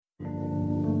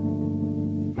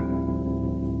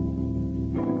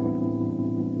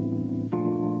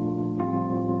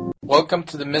Welcome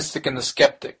to The Mystic and the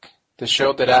Skeptic, the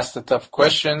show that asks the tough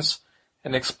questions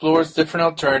and explores different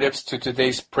alternatives to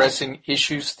today's pressing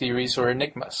issues, theories, or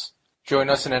enigmas. Join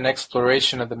us in an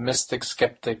exploration of the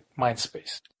mystic-skeptic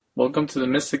mindspace. Welcome to The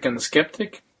Mystic and the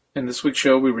Skeptic. In this week's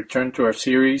show, we return to our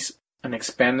series, An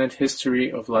Expanded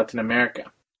History of Latin America.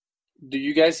 Do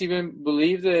you guys even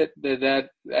believe that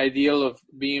ideal of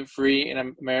being free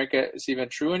in America is even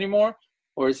true anymore?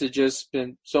 Or has it just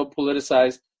been so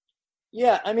politicized?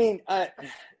 Yeah, I mean, a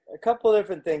couple of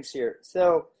different things here.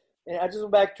 So, and I just will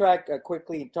backtrack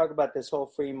quickly and talk about this whole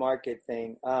free market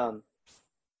thing.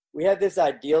 We have this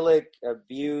idyllic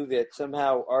view that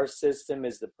somehow our system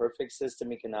is the perfect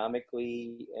system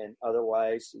economically and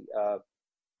otherwise,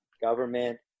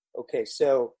 government. Okay,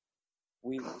 so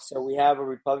we have a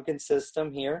Republican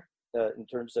system here in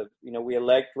terms of, we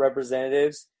elect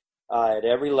representatives at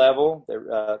every level.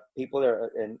 People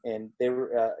there, and they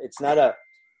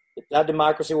it's not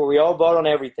democracy where we all vote on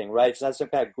everything, right? It's not some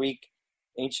kind of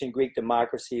ancient Greek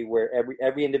democracy where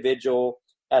every individual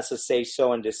has to say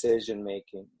so in decision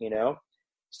making,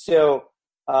 So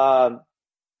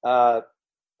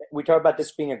we talk about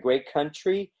this being a great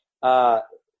country.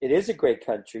 It is a great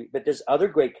country, but there's other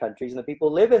great countries, and the people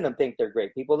who live in them think they're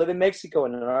great. People live in Mexico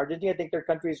and in Argentina think their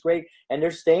country is great, and they're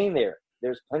staying there.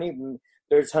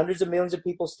 There's hundreds of millions of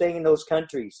people staying in those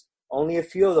countries. Only a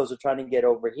few of those are trying to get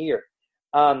over here.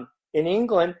 In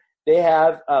England, they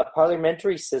have a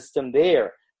parliamentary system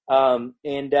there, and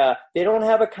they don't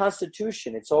have a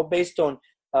constitution. It's all based on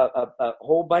a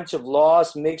whole bunch of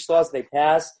laws, mixed laws they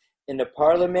pass in the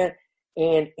parliament,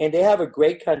 and they have a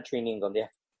great country in England. They have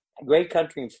a great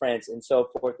country in France and so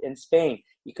forth. In Spain,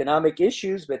 economic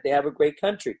issues, but they have a great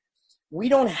country. We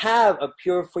don't have a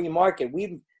pure free market.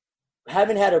 We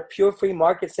haven't had a pure free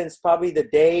market since probably the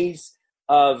days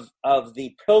of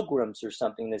the Pilgrims or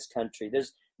something in this country.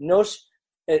 There's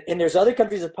other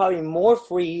countries that are probably more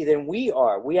free than we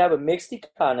are. We have a mixed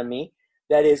economy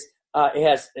that is, it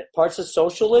has parts of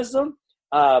socialism.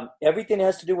 Everything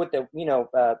has to do with that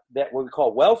what we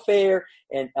call welfare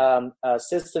and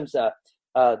systems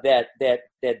that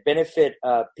benefit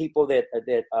people that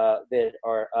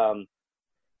are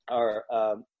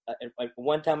at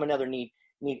one time or another need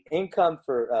income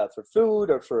for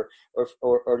food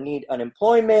or need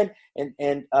unemployment, and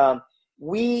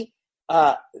we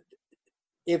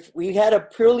if we had a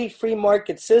purely free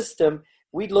market system,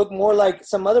 we'd look more like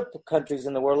some other countries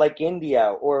in the world, like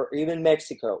India or even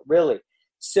Mexico, really.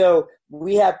 So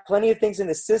we have plenty of things in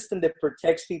the system that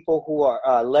protects people who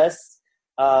are less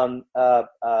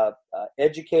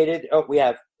educated. We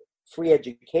have free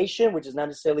education, which is not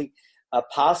necessarily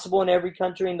possible in every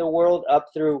country in the world, up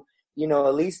through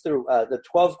at least through the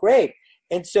 12th grade.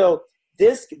 And so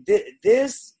this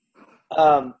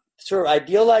sort of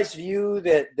idealized view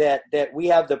that we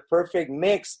have the perfect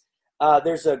mix.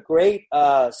 There's a great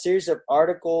series of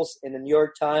articles in the New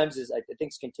York Times. I think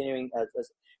it's continuing.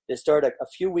 They started a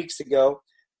few weeks ago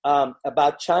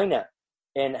about China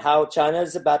and how China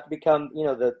is about to become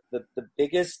the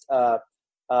biggest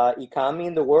economy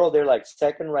in the world. They're like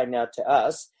second right now to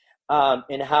us,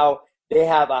 and how they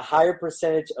have a higher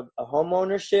percentage of home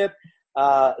ownership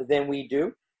than we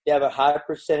do. They have a higher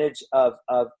percentage of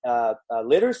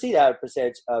literacy. They have a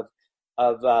percentage of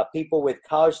people with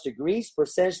college degrees,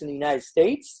 percentage in the United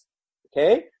States.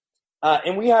 Okay,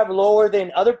 and we have lower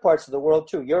than other parts of the world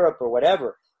too, Europe or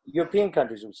whatever, European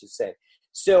countries, we should say.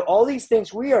 So all these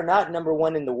things, we are not number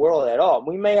one in the world at all.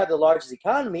 We may have the largest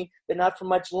economy, but not for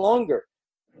much longer.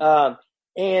 But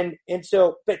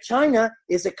China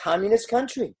is a communist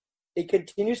country. It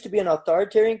continues to be an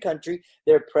authoritarian country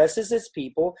that oppresses its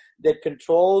people, that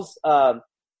controls,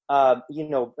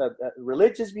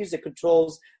 religious views, that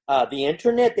controls the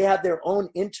internet. They have their own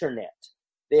internet.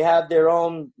 They have their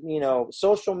own,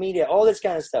 social media, all this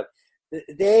kind of stuff.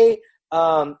 They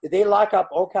lock up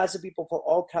all kinds of people for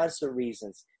all kinds of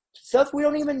reasons. Stuff we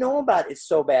don't even know about. It's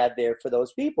so bad there for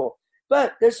those people.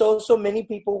 But there's also many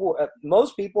people who,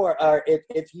 most people are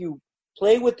if you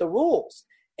play with the rules.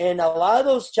 And a lot of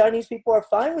those Chinese people are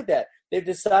fine with that. They've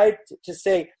decided to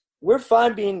say, we're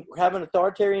fine have an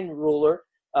authoritarian ruler,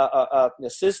 a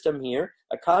system here,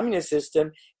 a communist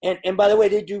system. And by the way,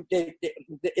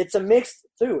 it's a mixed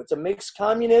too. It's a mixed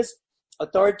communist,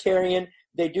 authoritarian.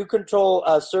 They do control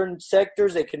certain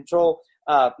sectors. They control,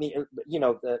 the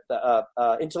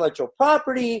intellectual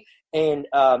property and,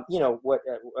 what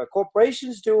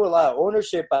corporations do, a lot of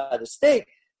ownership by the state.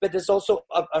 But there's also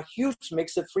a huge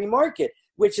mix of free market,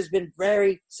 which has been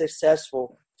very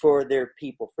successful for their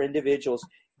people, for individuals.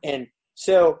 And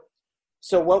so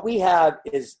what we have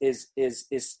is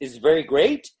very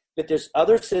great, but there's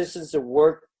other citizens that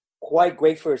work quite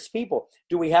great for its people.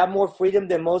 Do we have more freedom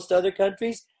than most other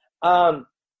countries?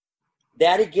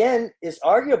 That again is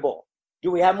arguable.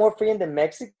 Do we have more freedom than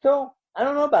Mexico? I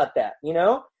don't know about that.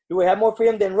 Do we have more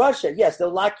freedom than Russia? Yes,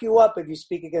 they'll lock you up if you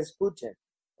speak against Putin.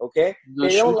 Okay,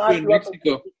 they don't lock you up,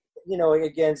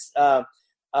 against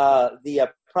the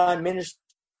prime minister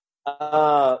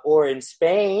or in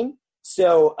Spain.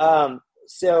 So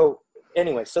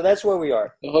anyway, so that's where we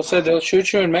are. Jose, they'll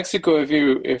shoot you in Mexico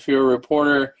if you're a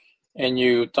reporter and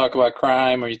you talk about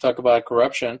crime or you talk about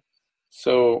corruption.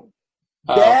 So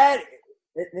that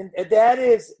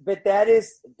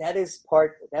is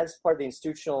part of the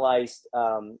institutionalized.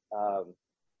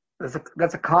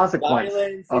 That's a consequence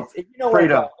violence. of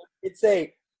freedom.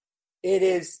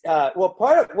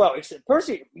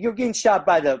 Personally, you're getting shot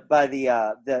by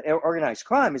the organized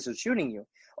crime is shooting you.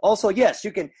 Also, yes,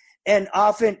 you can, and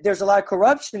often there's a lot of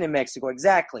corruption in Mexico.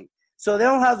 Exactly. So they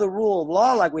don't have the rule of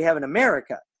law like we have in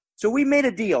America. So we made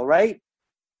a deal, right?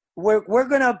 We're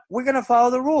gonna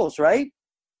follow the rules, right?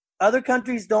 Other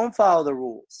countries don't follow the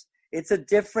rules. It's a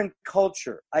different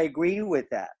culture. I agree with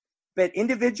that. But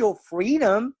individual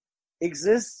freedom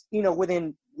exists,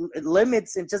 within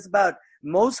limits in just about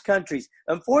most countries.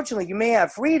 Unfortunately, you may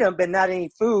have freedom, but not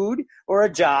any food or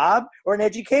a job or an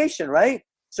education, right?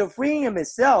 So freedom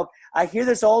itself, I hear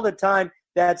this all the time,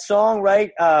 that song,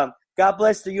 right? God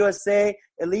bless the USA.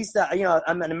 At least,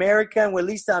 I'm an American. Well, at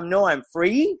least I know I'm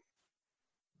free.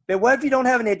 But what if you don't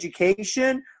have an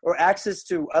education or access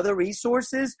to other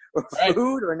resources or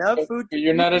food or enough food?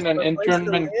 You're not in an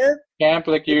internment camp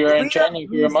like you are in China if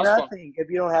you're a Muslim. Nothing if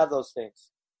you don't have those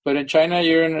things. But in China,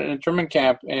 you're in an internment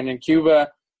camp. And in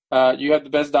Cuba, you have the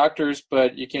best doctors,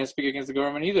 but you can't speak against the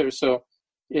government either. So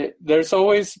there's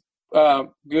always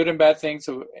good and bad things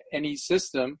of any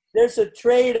system. There's a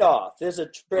trade-off. But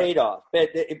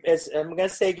I'm going to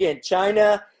say again,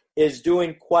 China is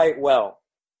doing quite well.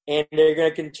 And they're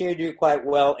going to continue to do quite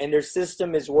well, and their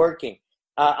system is working.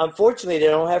 Unfortunately, they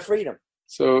don't have freedom.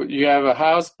 So you have a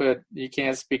house, but you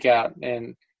can't speak out,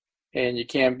 and you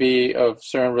can't be of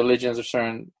certain religions or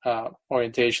certain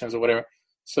orientations or whatever.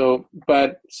 So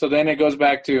then it goes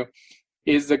back to,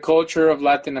 is the culture of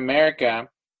Latin America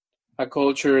a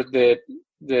culture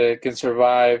that can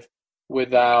survive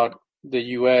without the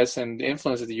U.S. and the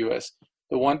influence of the U.S.?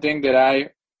 The one thing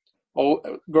that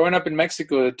growing up in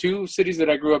Mexico, the two cities that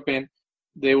I grew up in,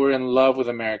 they were in love with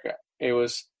America. It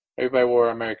was, everybody wore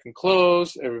American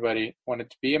clothes, everybody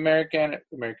wanted to be American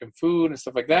food and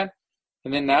stuff like that.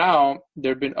 And then now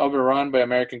they've been overrun by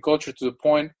American culture to the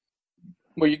point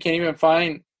where you can't even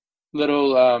find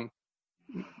little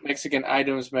Mexican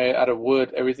items made out of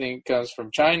wood. Everything comes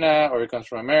from China or it comes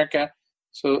from America.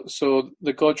 So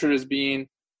the culture is being,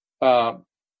 I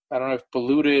don't know if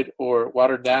polluted or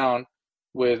watered down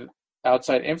with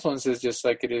outside influences, just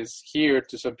like it is here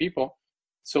to some people.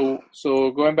 So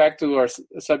going back to our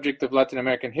subject of Latin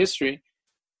American history,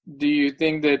 do you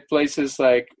think that places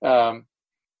like, I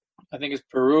think it's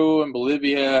Peru and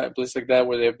Bolivia, places like that,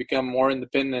 where they've become more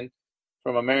independent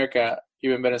from America,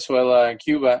 even Venezuela and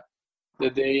Cuba,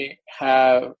 that they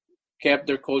have kept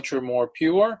their culture more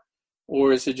pure?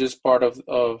 Or is it just part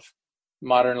of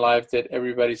modern life that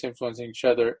everybody's influencing each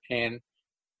other and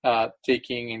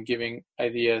taking and giving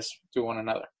ideas to one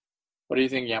another? What do you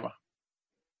think, Yama?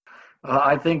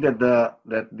 I think that the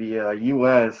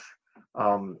U.S.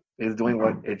 Is doing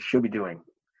what it should be doing,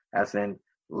 as in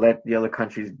let the other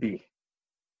countries be,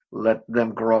 let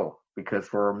them grow. Because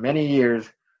for many years,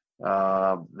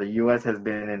 the U.S. has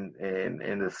been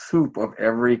in the soup of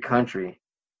every country,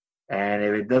 and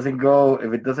if it doesn't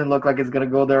look like it's going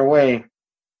to go their way,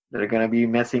 they're going to be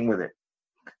messing with it.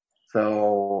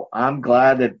 So I'm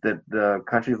glad that the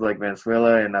countries like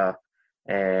Venezuela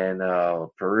and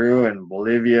Peru and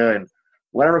Bolivia and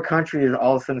whatever country is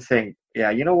all of a sudden saying, yeah,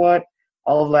 you know what?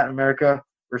 All of Latin America,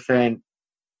 we're saying,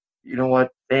 you know what?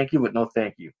 Thank you, but no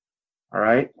thank you. All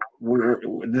right?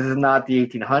 This is not the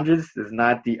 1800s. This is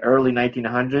not the early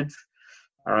 1900s.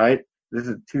 All right? This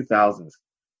is 2000s.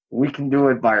 We can do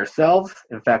it by ourselves.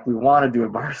 In fact, we want to do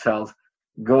it by ourselves.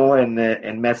 Go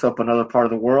and mess up another part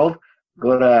of the world.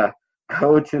 Go to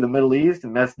the Middle East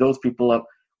and mess those people up.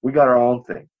 We got our own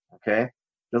thing, okay?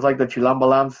 Just like the Chilam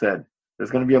Balam said,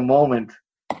 there's going to be a moment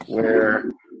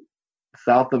where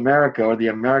South America or the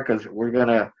Americas, we're going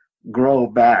to grow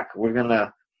back. We're going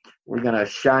to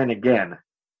shine again,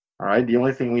 all right? The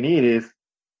only thing we need is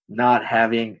not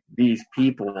having these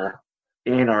people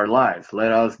in our lives.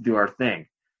 Let us do our thing,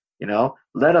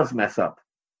 Let us mess up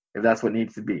if that's what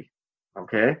needs to be,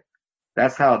 okay?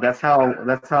 That's how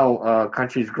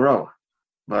countries grow.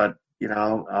 But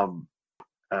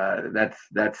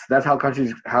that's how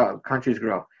countries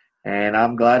grow. And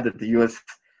I'm glad that the U.S.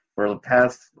 for the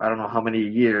past, I don't know how many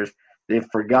years, they've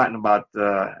forgotten about,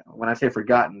 when I say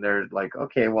forgotten, they're like,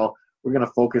 okay, well, we're going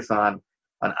to focus on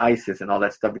ISIS and all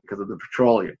that stuff because of the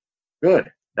petroleum. Good.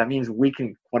 That means we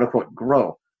can, quote unquote,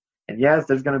 grow. And yes,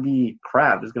 there's going to be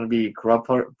crap. There's going to be corrupt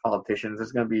politicians.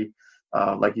 There's going to be,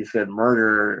 like you said,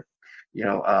 murder,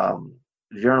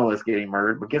 journalists getting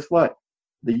murdered. But guess what?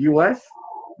 The U.S.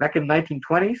 back in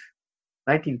 1920s,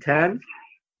 1910s,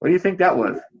 what do you think that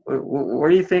was? Where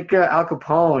do you think Al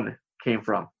Capone came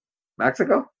from?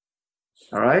 Mexico?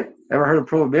 All right. Ever heard of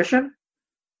Prohibition?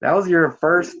 That was your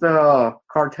first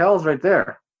cartels right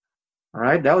there. All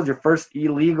right. That was your first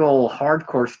illegal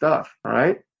hardcore stuff. All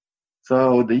right.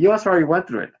 So the U.S. already went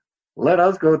through it. Let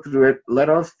us go through it. Let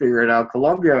us figure it out.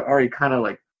 Colombia already kind of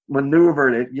like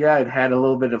maneuvered it. Yeah, it had a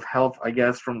little bit of help, I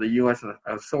guess, from the U.S.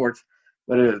 of sorts.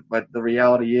 But the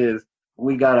reality is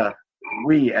we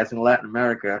as in Latin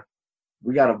America,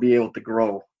 we got to be able to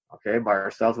grow, okay, by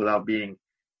ourselves without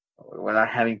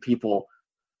having people,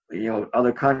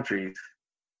 other countries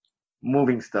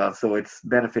moving stuff so it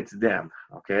benefits them,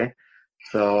 okay?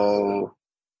 So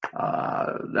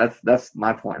that's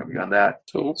my point of view on that.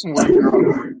 So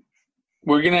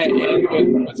we're gonna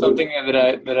end with something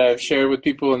that I've shared with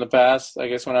people in the past. I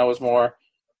guess when I was more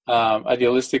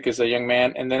idealistic as a young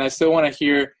man, and then I still want to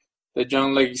hear the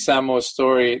John Leguizamo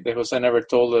story that Jose never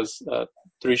told us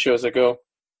 3 shows ago.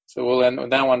 So we'll end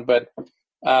with that one. But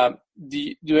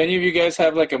do any of you guys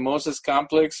have like a Moses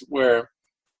complex where,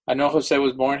 I know Jose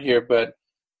was born here, but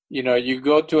you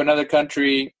go to another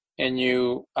country and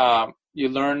you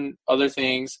learn other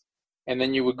things, and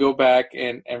then you would go back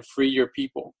and free your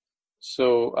people.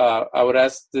 So I would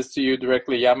ask this to you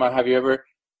directly, Yama. Have you ever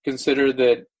considered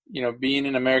that, being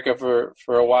in America for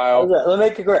a while? Let me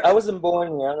make it correct. I wasn't born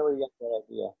here. I don't know where you got that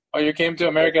idea. Oh, you came to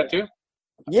America too?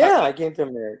 Yeah, I came to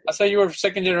America. I thought you were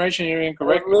second generation. You're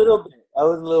incorrect. I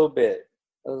was a little bit.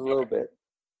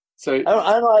 So I don't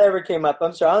know how I ever came up.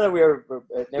 I'm sorry. I don't know if we ever.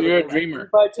 You're a dreamer. You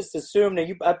probably just assumed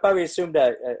that I probably assumed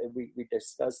that we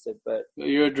discussed it, but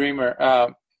you're a dreamer.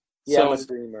 Yeah, I'm a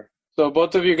dreamer. So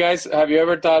both of you guys, have you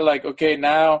ever thought like, okay,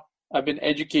 now I've been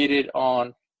educated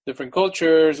on different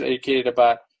cultures, educated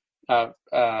about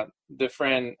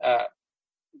different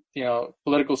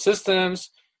political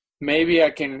systems. Maybe I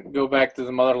can go back to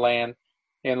the motherland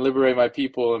and liberate my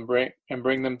people and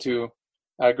bring them to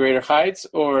greater heights,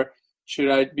 or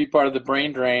should I be part of the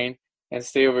brain drain and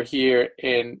stay over here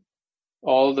and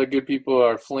all the good people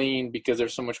are fleeing because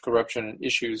there's so much corruption and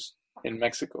issues in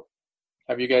Mexico?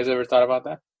 Have you guys ever thought about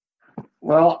that?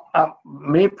 Well,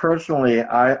 me personally,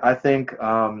 I think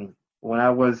when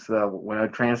I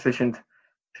transitioned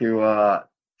to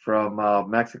from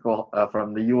Mexico,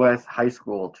 from the U.S. high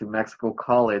school to Mexico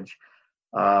college,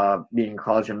 being in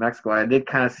college in Mexico, I did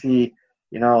kind of see,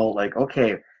 like,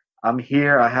 okay, I'm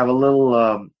here. I have a little,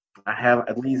 I have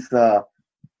at least,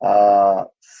 car,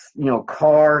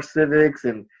 civics,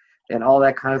 and all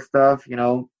that kind of stuff,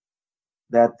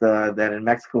 that in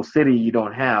Mexico City you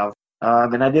don't have.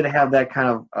 And I did have that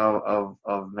kind of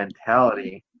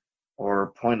mentality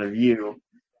or point of view.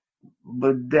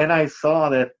 But then I saw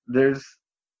that there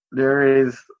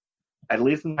is, at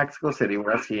least in Mexico City,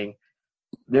 where I'm seeing,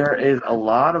 there are a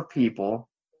lot of people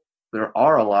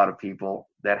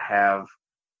that have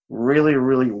really,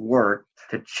 really worked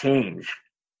to change.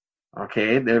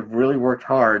 Okay, they've really worked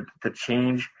hard to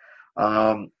change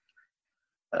the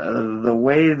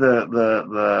way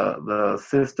the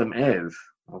system is.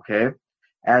 Okay,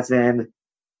 as in,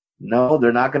 no,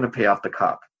 they're not going to pay off the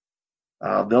cop.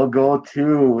 They'll go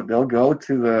to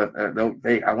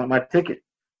hey, I want my ticket.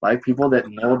 Like people that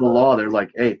know the law, they're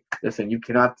like, hey, listen, you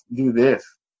cannot do this.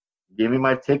 Give me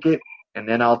my ticket, and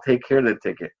then I'll take care of the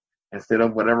ticket instead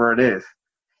of whatever it is.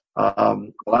 A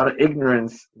lot of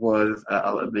ignorance was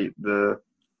the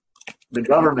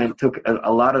government took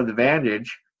a lot of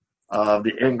advantage of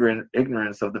the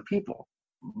ignorance of the people.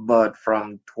 But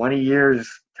from 20 years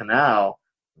to now,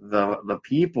 the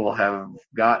people have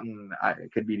gotten,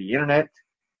 it could be the internet,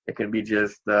 it can be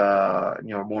just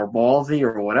more ballsy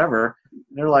or whatever.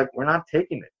 And they're like, we're not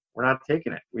taking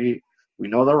it. We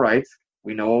know the rights,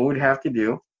 we know what we'd have to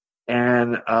do,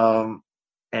 and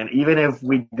even if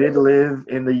we did live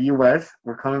in the U.S.,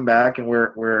 we're coming back and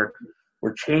we're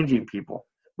changing people.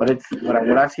 But it's what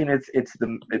I've seen. It's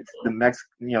the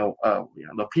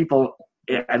the people,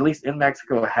 at least in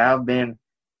Mexico, have been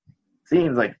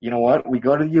seen like, you know what, we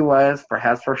go to the U.S.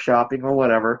 perhaps for shopping or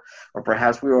whatever, or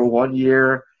perhaps we were 1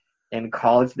 year in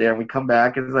college there and we come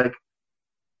back and it's like,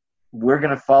 we're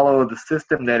gonna follow the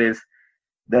system that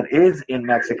is in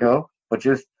Mexico, but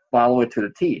just follow it to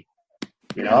the T.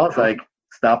 It's like,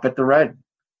 stop at the red.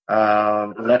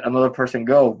 let another person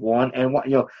go one and one.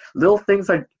 Little things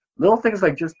like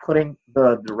just putting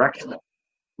the direction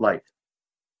light.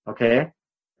 Okay,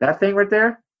 that thing right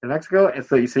there in Mexico, and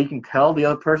so you can tell the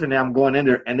other person that I'm going in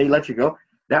there, and they let you go.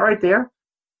 That right there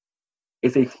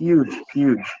is a huge,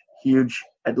 huge, huge,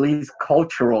 at least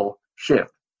cultural shift,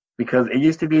 because it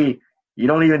used to be you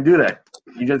don't even do that.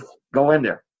 You just go in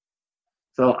there.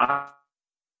 So I've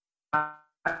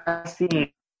seen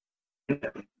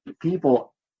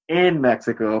people in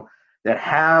Mexico that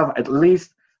have at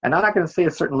least, and I'm not going to say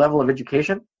a certain level of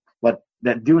education, but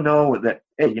that do know that,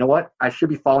 hey, you know what? I should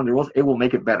be following the rules. It will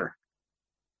make it better.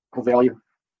 Value.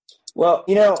 Well,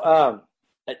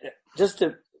 just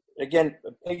to, again,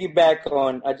 piggyback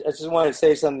on, I just wanted to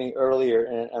say something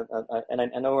earlier, and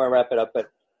I know we're going to wrap it up,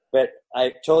 but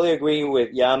I totally agree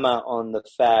with Yama on the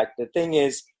fact. The thing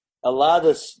is, a lot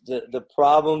of the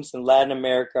problems in Latin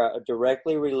America are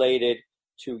directly related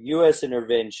to U.S.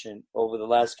 intervention over the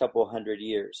last couple of 100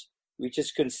 years. We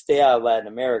just couldn't stay out of Latin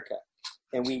America.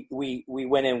 And we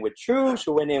went in with troops,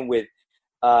 we went in with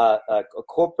a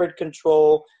corporate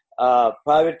control,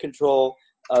 private control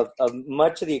of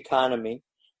much of the economy.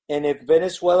 And if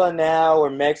Venezuela now or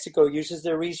Mexico uses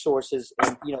their resources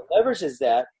and leverages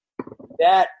that,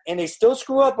 and they still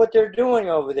screw up what they're doing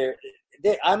over there,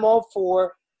 I'm all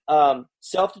for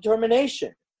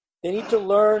self-determination. They need to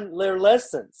learn their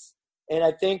lessons. And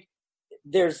I think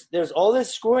there's all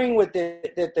this screwing with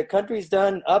that the country's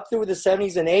done up through the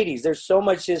 70s and 80s. There's so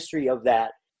much history of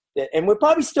that. And we're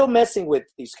probably still messing with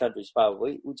these countries,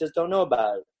 probably. We just don't know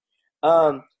about it.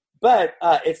 But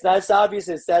it's not as obvious,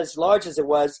 it's not as large as it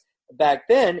was back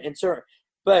then. So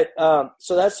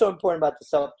that's so important about the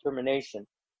self-determination.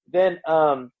 Then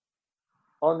on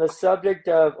the subject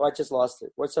of, I just lost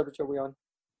it. What subject are we on?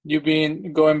 You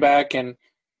going back and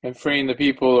freeing the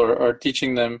people or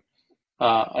teaching them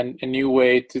a new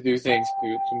way to do things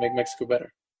to make Mexico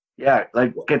better. Yeah,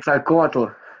 like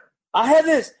Quetzalcoatl. I have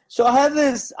this.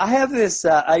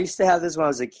 I used to have this when I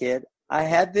was a kid. I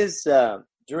had this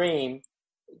dream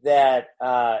that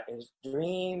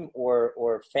dream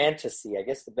or fantasy. I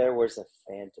guess the better word is a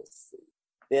fantasy.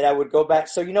 That I would go back.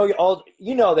 So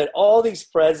that all these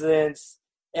presidents,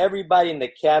 everybody in the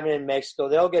cabinet in Mexico,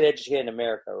 they all get educated in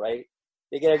America, right?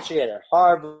 They get educated at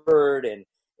Harvard and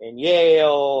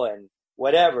Yale and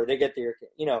whatever. They get their,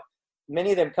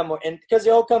 many of them come, and because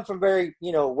they all come from very,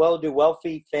 well-to-do,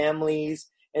 wealthy families.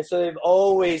 And so they've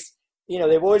always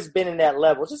been in that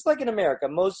level. Just like in America,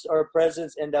 most our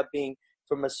presidents end up being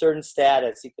from a certain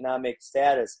status, economic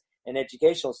status and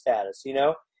educational status,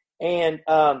 And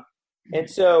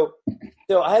so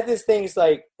I had this thing, it's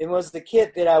like, it was the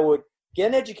kid that I would get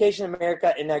an education in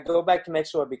America and I'd go back to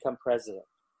Mexico and become president.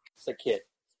 It's a kid.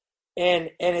 And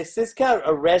it's this kind of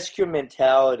a rescue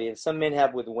mentality that some men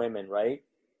have with women, right?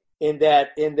 In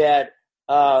that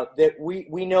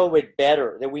we know it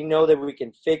better, that we know that we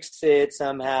can fix it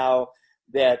somehow,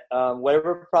 that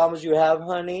whatever problems you have,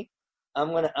 honey,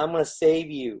 I'm gonna save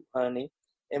you, honey.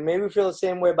 And maybe we feel the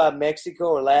same way about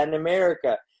Mexico or Latin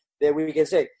America, that we can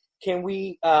say, can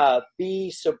we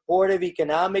be supportive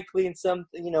economically in some,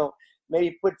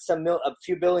 maybe put a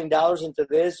few $1 billion into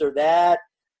this or that,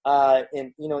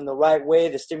 in the right way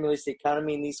to stimulate the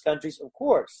economy in these countries, of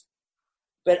course.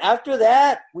 But after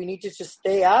that, we need to just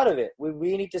stay out of it.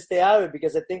 We need to stay out of it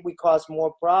because I think we cause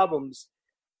more problems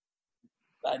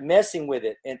by messing with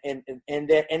it, and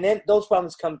then those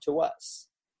problems come to us,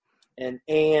 and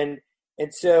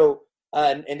so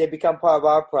they become part of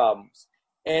our problems.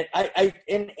 And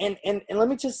and let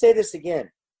me just say this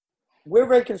again: we're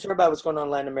very concerned about what's going on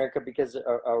in Latin America because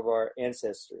of our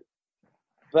ancestry,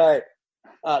 but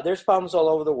there's problems all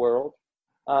over the world.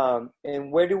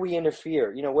 And where do we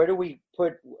interfere? Where do we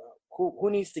put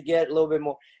who needs to get a little bit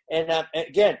more? And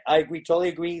again, we totally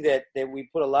agree that we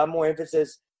put a lot more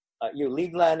emphasis.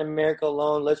 Leave Latin America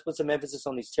alone. Let's put some emphasis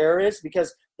on these terrorists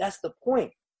because that's the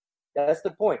point. That's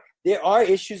the point. There are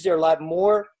issues that are a lot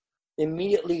more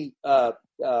immediately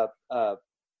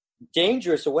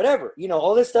dangerous or whatever.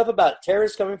 All this stuff about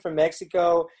terrorists coming from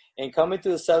Mexico and coming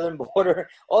through the southern border,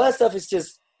 all that stuff is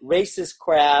just racist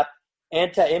crap,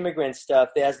 anti-immigrant stuff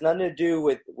that has nothing to do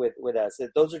with us.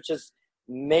 Those are just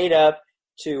made up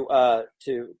to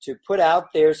put out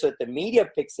there so that the media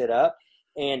picks it up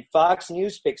and Fox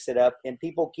News picks it up and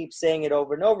people keep saying it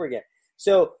over and over again.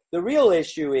 So the real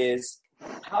issue is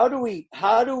how do we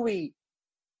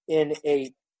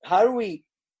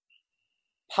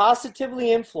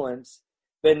positively influence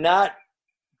but not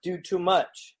do too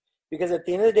much? Because at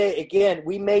the end of the day, again,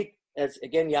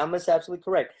 Yama's absolutely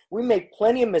correct. We made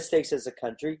plenty of mistakes as a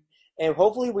country, and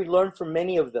hopefully we learn from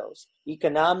many of those.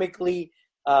 Economically,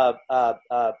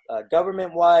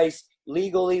 government-wise,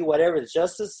 legally, whatever, the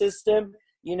justice system,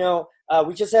 we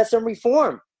just had some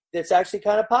reform that's actually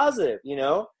kind of positive,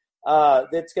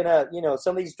 that's going to,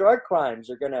 some of these drug crimes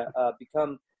are going to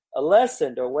become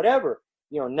lessened or whatever,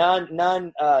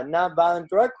 non-violent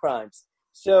drug crimes.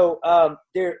 So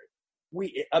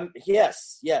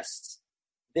yes,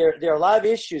 there are a lot of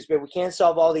issues, but we can't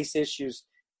solve all these issues.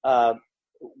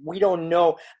 We don't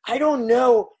know. I don't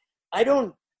know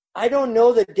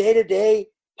the day-to-day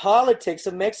politics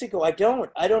of Mexico. I don't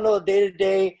know the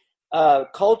day-to-day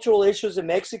cultural issues of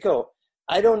Mexico.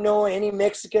 I don't know any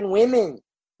Mexican women.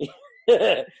 You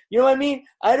know what I mean?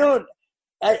 I don't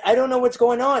know what's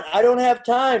going on. I don't have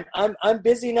time. I'm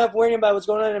busy enough worrying about what's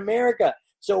going on in America.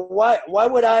 So why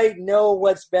would I know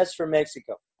what's best for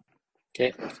Mexico?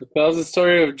 Okay, so tell us the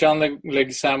story of John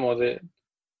Leguizamo that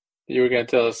you were going to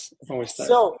tell us when we start.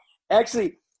 So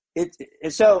actually,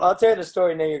 so I'll tell you the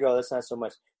story, and then you go, that's not so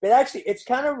much. But actually,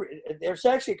 there's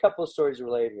actually a couple of stories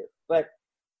related here. But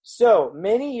so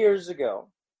many years ago,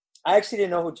 I actually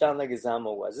didn't know who John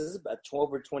Leguizamo was. This is about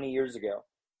over 20 years ago.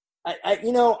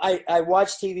 I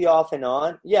watched TV off and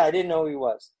on. Yeah, I didn't know who he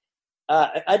was.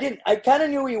 I kind of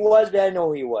knew who he was, but I didn't know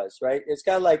who he was, right? It's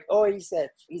kind of like,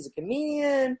 he's a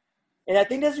comedian. And I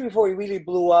think that's before he really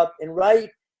blew up, and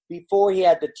right before he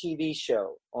had the TV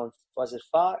show on, was it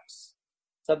Fox?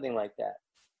 Something like that.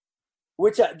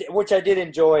 Which I did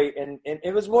enjoy, and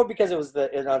it was more because it was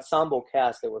an ensemble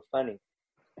cast that were funny.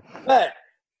 But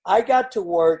I got to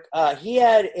work. He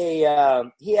had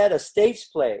a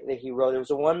stage play that he wrote. It was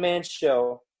a one-man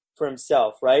show for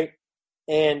himself, right?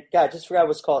 And God, I just forgot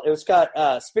what it's called. It was got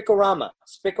Spikorama.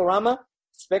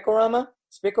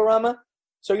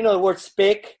 So the word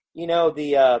spick.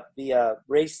 The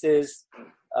racist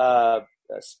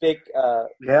spick.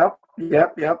 Yep.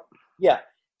 Yeah.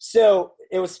 So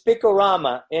it was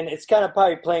Spikorama, and it's kind of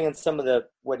probably playing on some of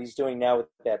what he's doing now with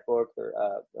that book or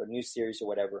new series or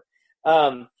whatever.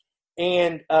 So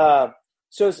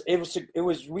it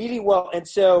was really well. And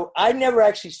so I never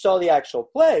actually saw the actual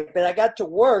play, but I got to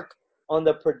work on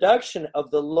the production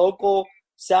of the local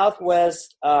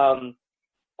Southwest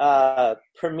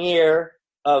premiere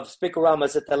of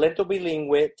Spikorama's at Talento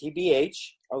Bilingüe, TBH,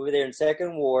 over there in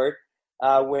Second Ward,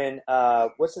 when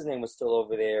what's his name was still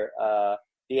over there,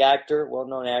 the actor,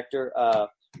 well-known actor,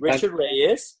 Richard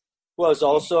Reyes, was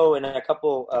also in a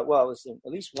couple, it was in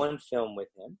at least one film with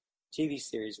him, TV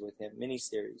series with him,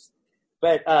 miniseries.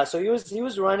 But so he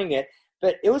was running it,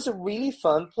 but it was a really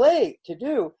fun play to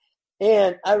do.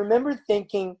 And I remember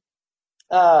thinking,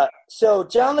 so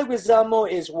John Leguizamo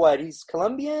is what? He's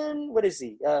Colombian? What is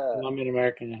he? Colombian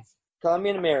American, yes.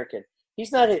 Colombian American.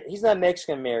 He's not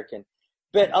Mexican American.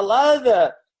 But a lot of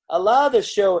the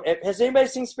show. Has anybody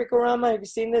seen Spikorama? Have you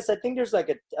seen this? I think there's like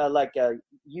a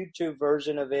YouTube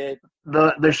version of it.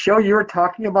 The show you're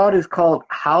talking about is called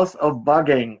House of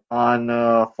Bugging on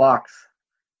Fox.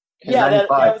 Yeah, that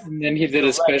was, and then he did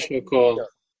a special called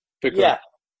Spikorama. Yeah,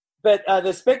 but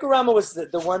the Spikorama was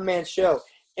the one-man show.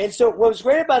 And so what was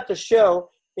great about the show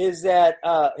is that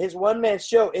his one-man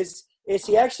show is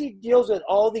he actually deals with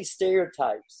all these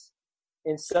stereotypes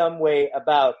in some way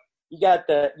about you got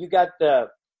the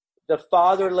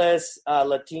fatherless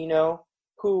Latino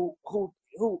who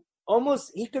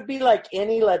almost he could be like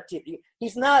any Latino.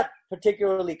 He's not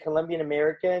particularly Colombian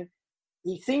American.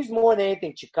 He seems more than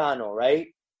anything Chicano,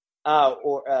 right?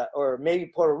 Or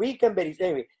maybe Puerto Rican, but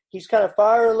he's kind of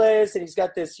fatherless, and he's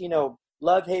got this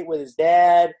love-hate with his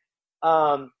dad.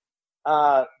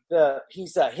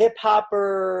 He's a hip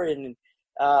hopper, and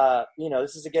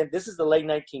this is the late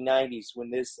 1990s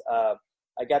when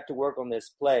I got to work on this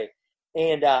play,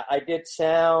 and I did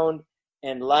sound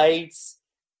and lights,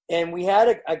 and we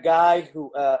had a guy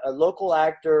who a local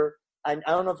actor. I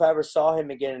don't know if I ever saw him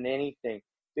again in anything,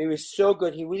 but he was so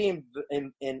good. He really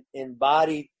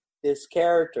embodied this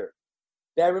character.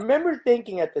 But I remember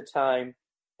thinking at the time.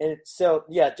 And so,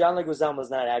 John Leguizamo was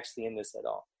not actually in this at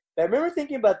all. But I remember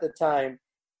thinking about the time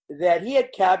that he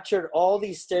had captured all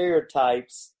these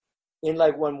stereotypes in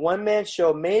like one-man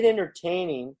show, made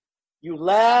entertaining. You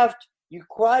laughed, you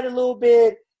cried a little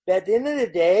bit, but at the end of the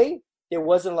day, there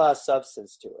wasn't a lot of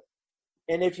substance to it.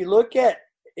 And if you look at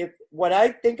when I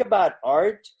think about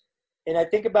art, and I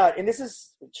think about, and this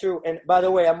is true, and by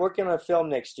the way, I'm working on a film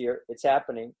next year. It's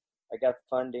happening. I got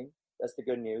funding. That's the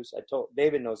good news.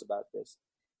 David knows about this.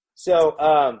 So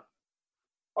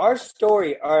our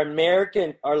story, our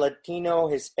American, our Latino,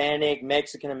 Hispanic,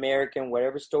 Mexican American,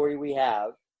 whatever story we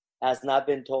have, has not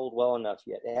been told well enough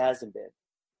yet. It hasn't been.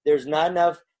 There's not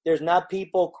enough. There's not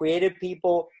people, creative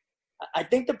people. I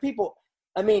think the people,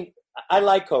 I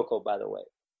like Coco, by the way.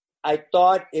 I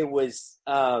thought it was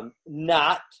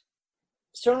not.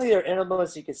 Certainly, there are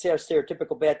elements you could say are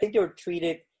stereotypical, but I think they were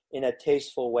treated in a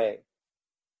tasteful way,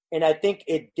 and I think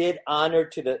it did honor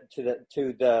to the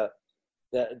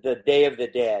Day of the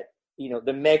Dead.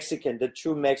 The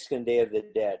true Mexican Day of the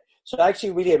Dead. So I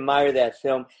actually really admire that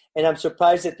film, and I'm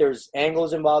surprised that there's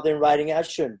angles involved in writing it. I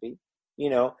shouldn't be,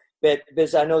 but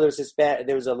because I know there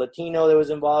was a Latino that was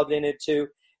involved in it too,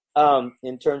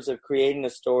 in terms of creating a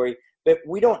story. But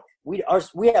we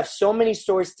have so many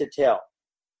stories to tell,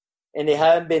 and they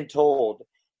haven't been told,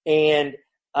 and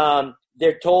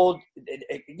they're told.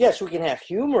 Yes, we can have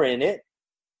humor in it,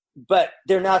 but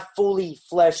they're not fully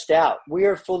fleshed out. We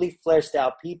are fully fleshed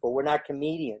out people. We're not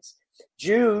comedians.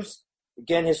 Jews,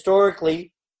 again,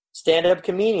 historically, stand-up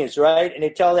comedians, right? And they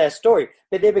tell that story,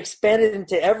 but they've expanded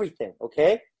into everything.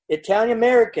 Okay, Italian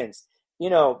Americans,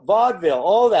 vaudeville,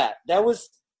 all that. That was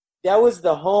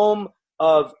the home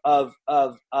of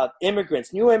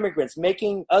immigrants, new immigrants,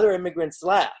 making other immigrants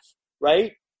laugh,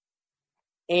 right?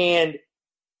 And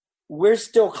we're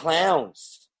still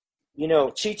clowns.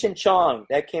 Cheech and Chong,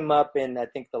 that came up in, I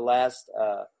think, the last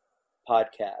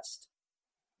podcast.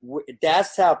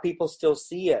 That's how people still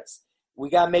see us. We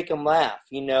got to make them laugh,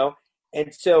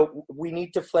 And so we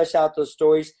need to flesh out those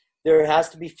stories. There has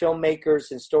to be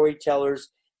filmmakers and storytellers,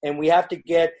 and we have to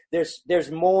get,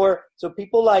 there's more. So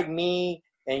people like me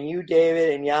and you,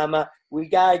 David, and Yama, we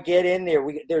got to get in there.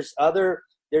 There's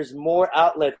more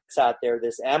outlets out there.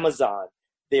 There's Amazon.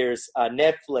 There's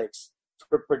Netflix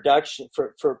for production,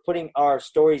 for putting our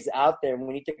stories out there. And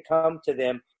we need to come to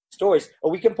them stories.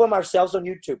 Or we can put them ourselves on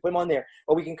YouTube, put them on there.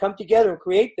 Or we can come together and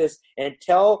create this and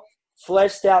tell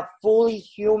fleshed out, fully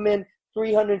human,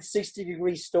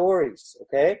 360-degree stories,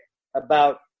 okay,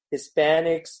 about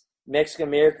Hispanics, Mexican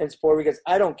Americans, Puerto Ricans.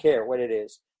 I don't care what it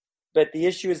is. But the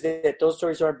issue is that those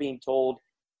stories aren't being told,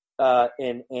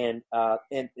 and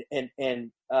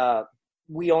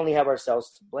we only have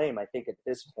ourselves to blame, I think, at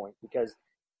this point, because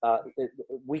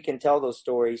we can tell those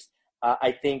stories.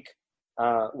 I think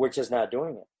we're just not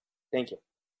doing it. Thank you.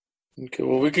 Okay,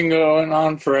 well, we can go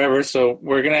on forever, so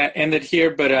we're going to end it here.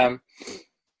 But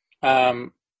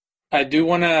I do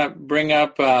want to bring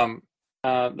up the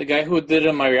guy who did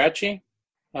a mariachi,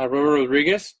 Robert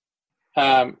Rodriguez.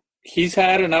 He's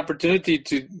had an opportunity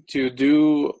to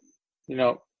do,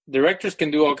 directors can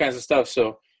do all kinds of stuff.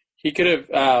 So he could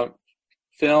have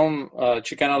filmed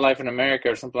Chicano Life in America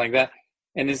or something like that.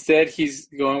 And instead, he's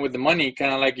going with the money,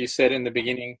 kind of like you said in the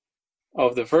beginning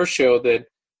of the first show, that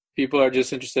people are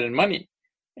just interested in money.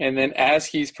 And then as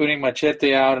he's putting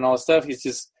Machete out and all that stuff, he's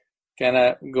just kind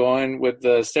of going with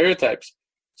the stereotypes.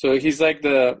 So he's like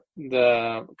the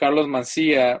Carlos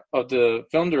Mancilla of the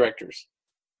film directors.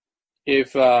 If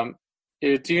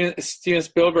Steven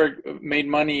Spielberg made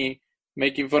money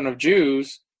making fun of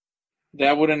Jews,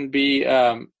 that wouldn't be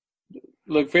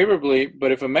look favorably.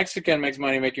 But if a Mexican makes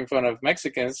money making fun of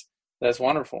Mexicans, that's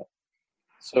wonderful.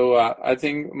 So I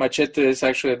think Machete is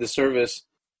actually a disservice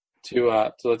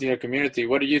to the Latino community.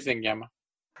 What do you think, Yama?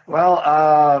 Well,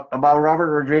 about Robert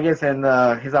Rodriguez and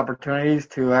his opportunities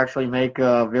to actually make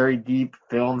very deep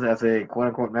films as a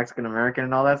quote-unquote Mexican American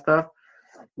and all that stuff.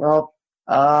 Well,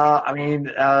 I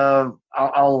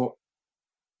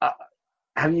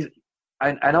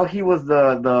know he was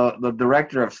the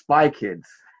director of Spy Kids.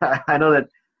 I know that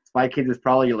Spy Kids is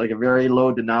probably like a very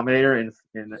low denominator in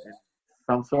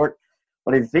some sort.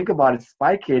 But if you think about it,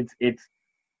 Spy Kids, it's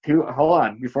two. Hold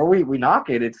on, before we knock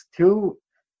it, it's two.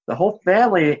 The whole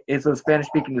family is of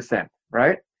Spanish-speaking descent,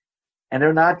 right? And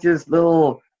they're not just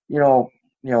little,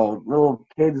 little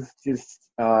kids just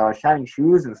shining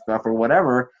shoes and stuff or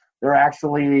whatever. They're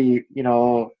actually,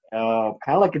 kind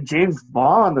of like a James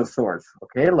Bond of sorts,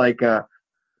 okay? Like a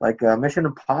Mission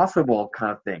Impossible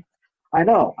kind of thing. I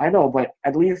know, but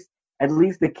at least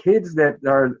the kids that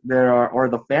are there or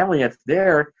the family that's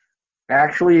there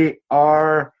actually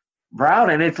are brown,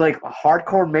 and it's like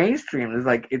hardcore mainstream. It's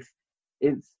like it's.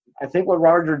 I think what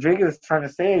Robert Rodriguez is trying to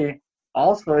say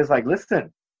also is like,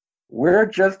 listen, we're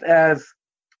just as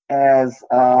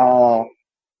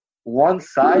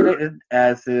one-sided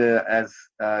as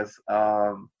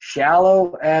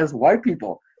shallow as white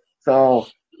people. So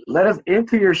let us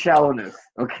into your shallowness,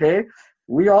 okay?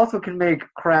 We also can make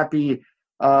crappy,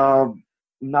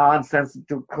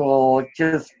 nonsensical,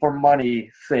 just for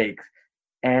money's sake.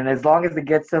 And as long as it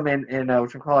gets them in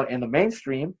the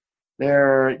mainstream,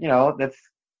 they're, that's.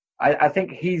 I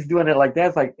think he's doing it like that.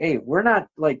 It's like, hey, we're not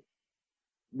like,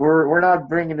 we're not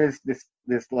bringing this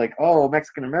like, oh,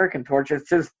 Mexican American torch. It's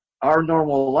just our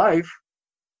normal life.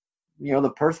 The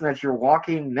person that you're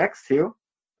walking next to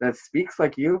that speaks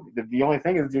like you. The only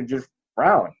thing is you're just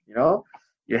brown.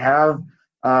 You have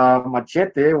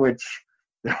Machete, which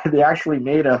they actually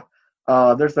made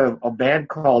there's a band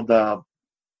called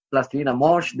Plastilina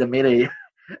Mosh that made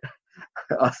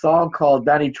a song called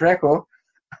Danny Trejo,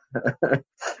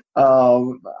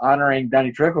 honoring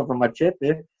Danny Trejo from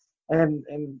Machete, and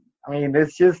I mean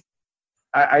it's just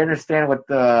I understand what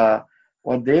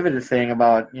David is saying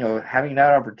about having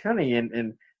that opportunity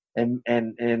and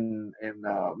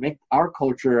make our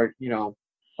culture a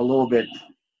little bit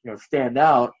stand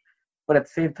out, but at the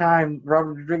same time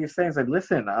Robert Rodriguez saying like,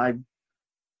 listen,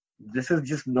 this is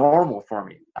just normal for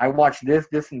me. I watch this,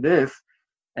 and this,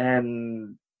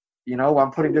 and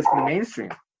I'm putting this in the mainstream.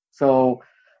 So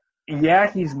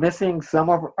yeah, he's missing some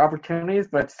opportunities,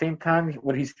 but at the same time,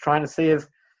 what he's trying to say is,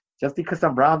 just because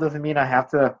I'm brown doesn't mean I have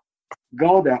to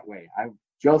go that way. I'm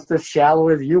just as shallow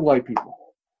as you white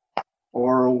people,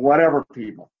 or whatever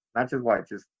people, not just white,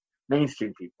 just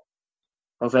mainstream people.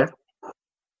 Jose?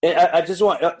 I just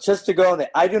want just to go on there.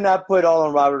 I do not put all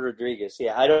on Robert Rodriguez.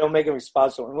 Yeah, I don't make him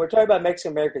responsible. And we're talking about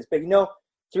Mexican Americans, but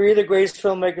three of the greatest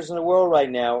filmmakers in the world right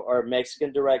now are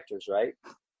Mexican directors, right?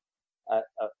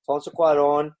 Alfonso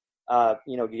Cuarón,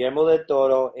 Guillermo del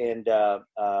Toro, and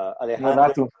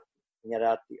Alejandro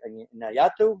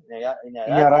Iñárritu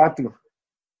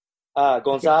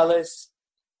Gonzalez.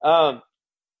 And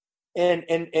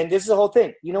this is the whole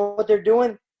thing. You know what they're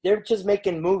doing? They're just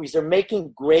making movies. They're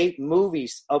making great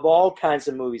movies of all kinds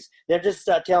of movies. They're just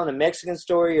telling a Mexican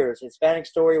story or a Hispanic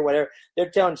story or whatever. They're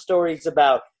telling stories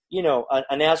about,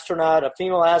 an astronaut, a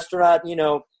female astronaut,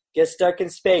 gets stuck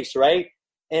in space, right?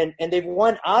 And they've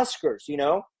won Oscars,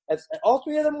 all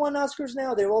three of them won Oscars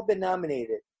now. They've all been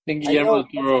nominated. I think Guillermo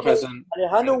del Toro hasn't.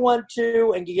 Alejandro won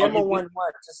 2, and Guillermo won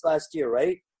 1 just last year,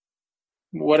 right?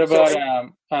 What about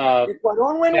did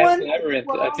Cuarón win 1?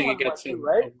 I think it gets 2,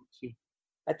 right?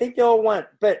 I think they all won,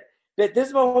 but this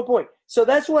is my whole point. So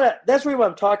that's really what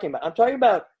I'm talking about. I'm talking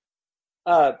about.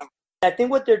 I think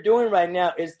what they're doing right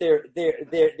now is they're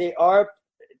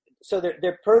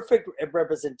perfect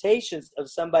representations of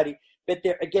somebody, but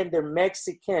they're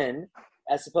Mexican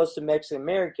as opposed to Mexican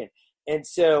American, and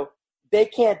so they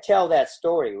can't tell that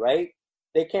story, right?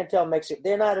 They can't tell Mexican.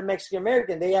 They're not a Mexican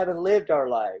American. They haven't lived our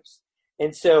lives,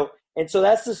 and so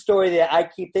that's the story that I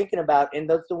keep thinking about, and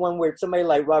that's the one where somebody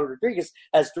like Robert Rodriguez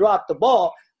has dropped the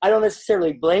ball. I don't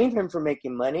necessarily blame him for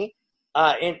making money,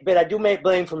 but I do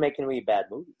blame him for making really bad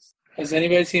movies. Has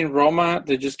anybody seen Roma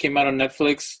that just came out on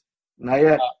Netflix? Not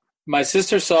yet. My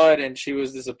sister saw it, and she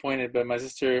was disappointed, but my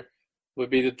sister would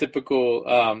be the typical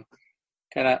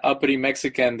kind of uppity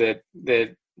Mexican that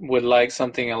would like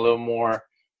something a little more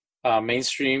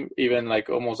mainstream, even like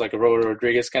almost like a Robert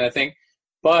Rodriguez kind of thing.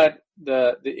 But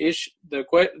the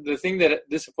thing that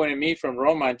disappointed me from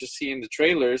Roma, and just seeing the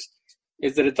trailers,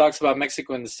 is that it talks about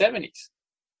Mexico in the 70s,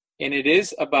 and it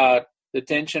is about the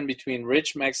tension between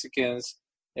rich Mexicans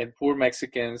and poor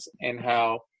Mexicans, and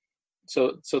how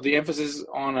so the emphasis is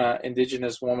on an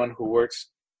indigenous woman who works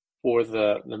for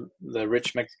the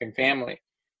rich Mexican family.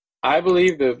 I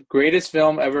believe the greatest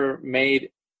film ever made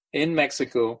in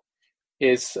Mexico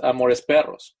is Amores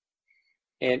Perros.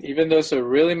 And even though it's a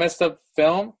really messed up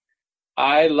film,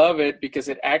 I love it because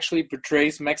it actually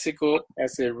portrays Mexico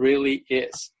as it really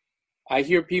is. I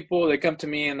hear people, they come to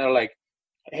me and they're like,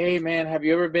 hey man, have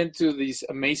you ever been to these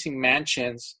amazing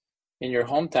mansions in your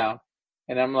hometown?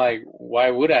 And I'm like,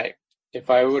 why would I? If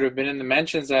I would have been in the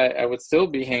mansions, I would still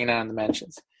be hanging out in the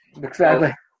mansions.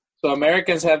 Exactly. So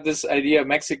Americans have this idea of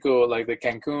Mexico, like the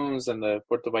Cancuns and the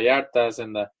Puerto Vallartas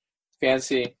and the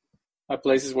fancy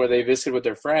places where they visit with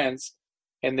their friends.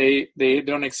 And they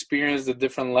don't experience the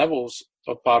different levels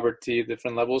of poverty,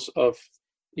 different levels of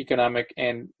economic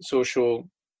and social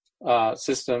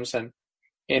systems. And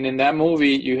in that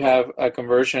movie, you have a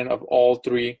conversion of all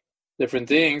three different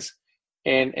things,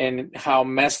 and how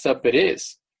messed up it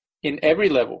is in every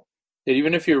level. That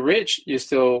even if you're rich, you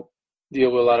still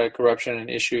deal with a lot of corruption and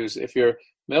issues. If you're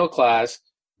middle class,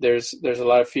 there's a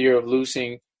lot of fear of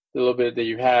losing the little bit that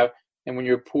you have. And when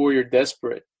you're poor, you're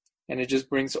desperate. And it just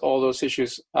brings all those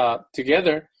issues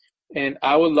together. And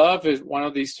I would love if one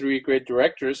of these three great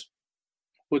directors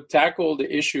would tackle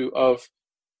the issue of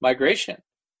migration,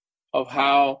 of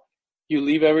how you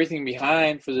leave everything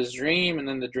behind for this dream, and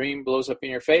then the dream blows up in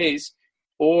your face,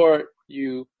 or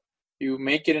you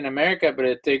make it in America, but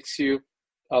it takes you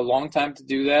a long time to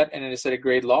do that, and it's at a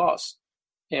great loss.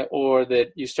 Or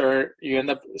that you end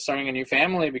up starting a new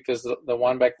family because the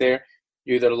one back there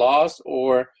you either lost,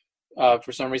 or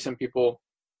for some reason people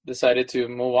decided to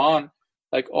move on.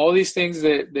 Like all these things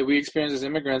that we experience as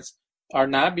immigrants are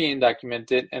not being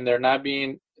documented, and they're not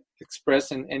being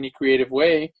expressed in any creative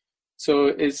way. So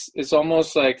it's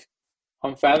almost like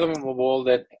unfathomable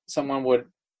that someone would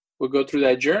go through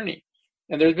that journey.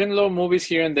 And there's been little movies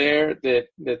here and there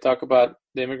that talk about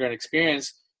the immigrant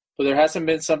experience, but there hasn't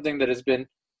been something that has been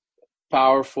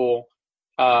powerful.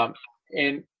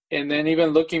 And then even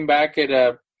looking back at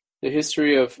the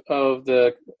history of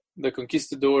the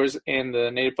conquistadors and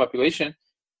the native population,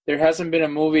 there hasn't been a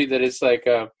movie that is like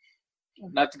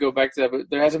not to go back to that, but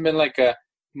there hasn't been like a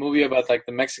movie about like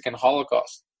the Mexican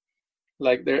Holocaust.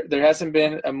 Like there hasn't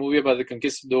been a movie about the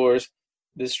conquistadors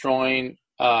destroying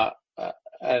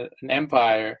an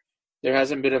empire. There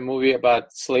hasn't been a movie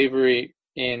about slavery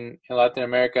in Latin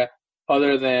America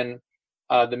other than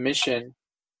The Mission.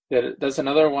 That's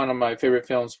another one of my favorite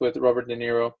films with Robert De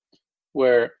Niro,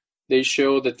 where they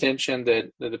show the tension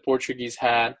that the Portuguese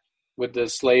had with the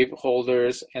slave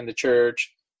holders and the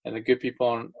church and the good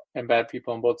people and bad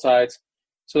people on both sides.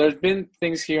 So there's been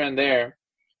things here and there,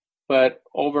 but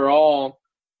overall,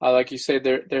 like you said,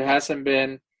 there hasn't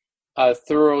been a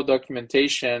thorough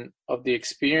documentation of the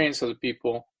experience of the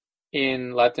people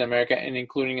in Latin America and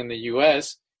including in the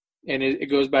U.S. And it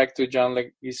goes back to John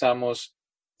Leguizamo's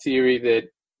theory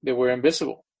that we're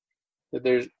invisible,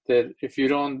 that if you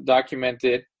don't document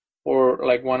it, or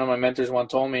like one of my mentors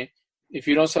once told me, if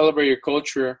you don't celebrate your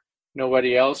culture,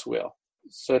 nobody else will.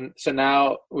 So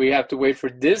now we have to wait for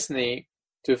Disney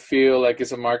to feel like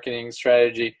it's a marketing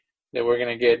strategy that we're going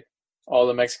to get all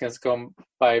the Mexicans come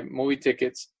buy movie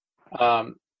tickets.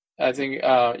 I think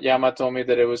Yama told me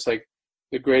that it was like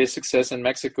the greatest success in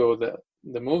Mexico,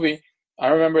 the movie. I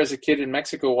remember as a kid in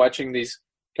Mexico watching these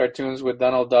cartoons with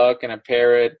Donald Duck and a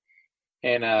parrot,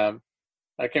 and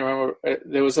I can't remember.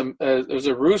 There was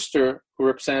a rooster who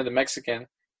represented the Mexican,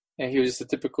 and he was the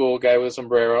typical guy with a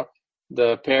sombrero.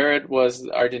 The parrot was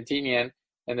Argentinian,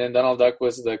 and then Donald Duck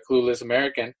was the clueless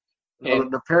American.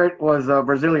 The parrot was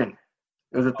Brazilian.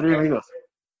 It was the Three Amigos.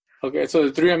 Okay, so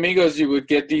the Three Amigos, you would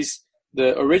get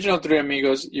the original Three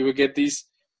Amigos, you would get these,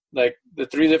 like the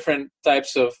three different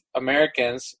types of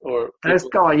Americans or Tres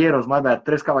Caballeros, my bad.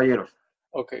 Tres Caballeros.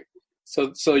 Okay,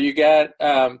 so you got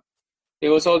it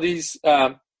was all these.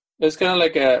 It was kind of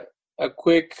like a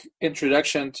quick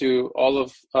introduction to all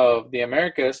of the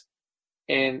Americas,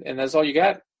 and that's all you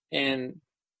got. And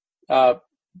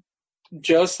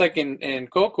just like in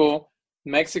Coco,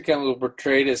 Mexicans were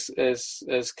portrayed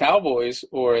as cowboys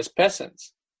or as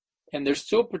peasants, and they're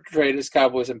still portrayed as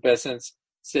cowboys and peasants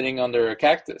sitting under a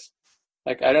cactus.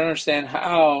 Like, I don't understand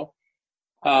how,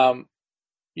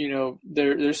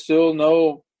 there's still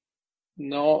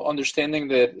no understanding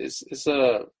that it's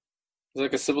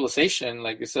like a civilization,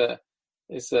 like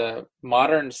it's a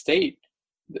modern state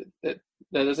that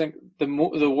doesn't.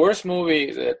 The worst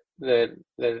movie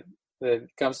that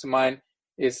comes to mind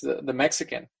is the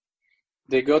Mexican.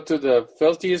 They go to the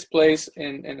filthiest place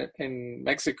in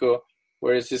Mexico,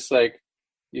 where it's just like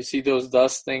you see those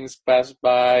dust things pass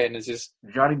by, and it's just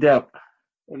Johnny Depp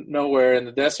nowhere in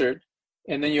the desert.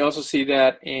 And then you also see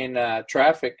that in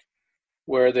traffic,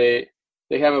 where they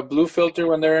have a blue filter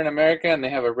when they're in America, and they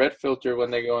have a red filter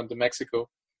when they go into Mexico.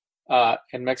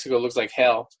 And Mexico looks like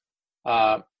hell.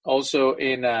 Also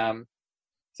in the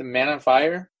Man on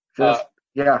Fire.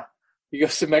 Yeah. He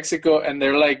goes to Mexico, and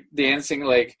they're like dancing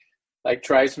like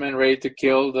tribesmen ready to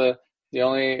kill the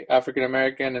only African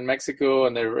American in Mexico,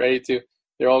 and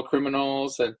they're all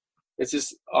criminals, and it's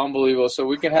just unbelievable. So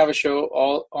we can have a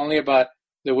show only about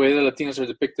the way the Latinos are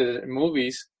depicted in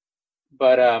movies,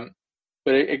 but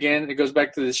again, it goes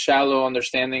back to this shallow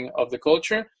understanding of the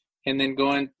culture, and then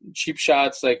going cheap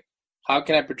shots like, how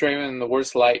can I portray them in the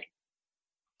worst light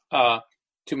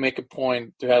to make a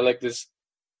point, to have like this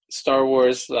Star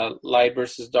Wars light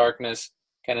versus darkness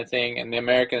kind of thing, and the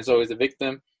American is always the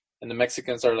victim, and the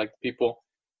Mexicans are like the people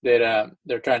that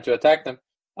they're trying to attack them.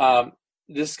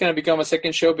 This is going to become a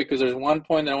second show because there's one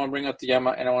point that I want to bring up to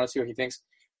Yama, and I want to see what he thinks.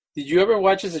 Did you ever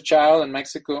watch as a child in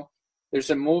Mexico? There's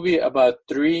a movie about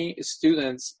 3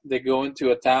 students that go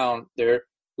into a town. They're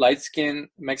light-skinned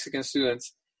Mexican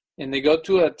students, and they go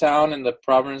to a town in the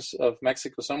province of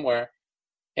Mexico somewhere,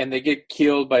 and they get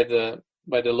killed by the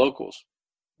locals.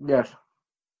 Yes.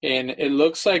 And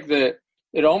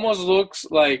it almost looks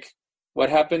like what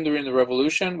happened during the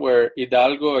revolution, where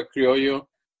Hidalgo, a criollo,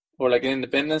 or like in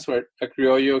independence, where a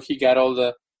criollo, he got all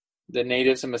the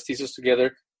natives and mestizos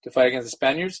together to fight against the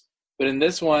Spaniards. But in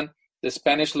this one, the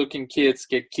Spanish-looking kids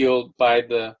get killed by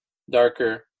the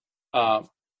darker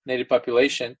native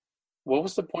population. What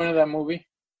was the point of that movie?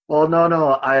 Well,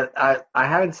 no, I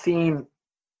haven't seen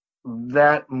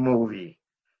that movie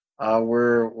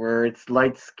where it's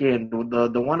light skinned.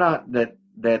 The one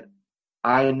that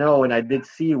I know and I did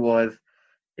see was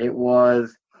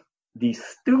the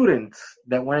students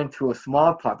that went into a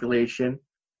small population,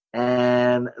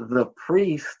 and the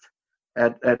priest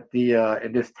at the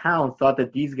in this town thought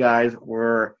that these guys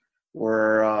were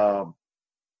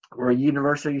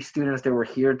university students that were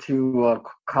here to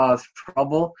cause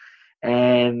trouble,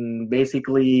 and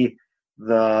basically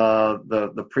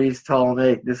the priest told them,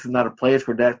 "Hey, this is not a place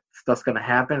where that stuff's gonna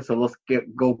happen. So let's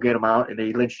go get them out," and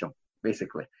they lynched them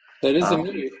basically. That is a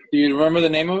movie. Do you remember the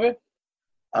name of it?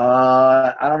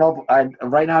 I don't know.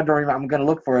 Right now I don't remember. I'm gonna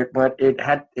look for it, but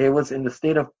it was in the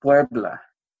state of Puebla.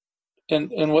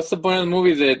 And what's the point of the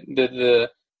movie that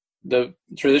the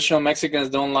traditional Mexicans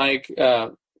don't like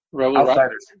rebel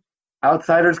outsiders?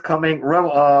 Outsiders coming,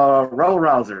 rebel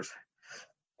rousers.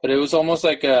 But it was almost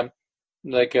like a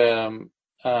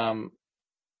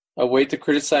way to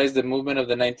criticize the movement of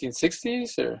the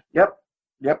 1960s, or Yep.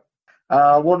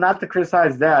 Well, not to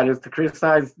criticize that. It's to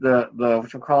criticize the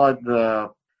what you call it,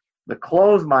 the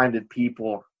closed-minded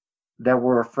people that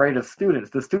were afraid of students.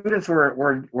 The students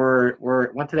went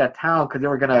to that town because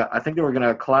I think they were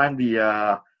gonna climb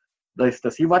the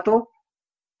Iztaccíhuatl,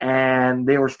 and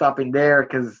they were stopping there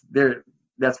because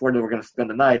that's where they were gonna spend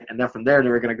the night, and then from there they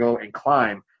were gonna go and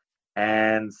climb.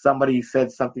 And somebody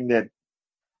said something that,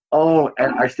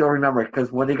 and I still remember it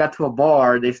because when they got to a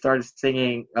bar, they started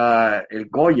singing El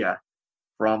Goya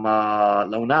from La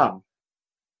UNAM.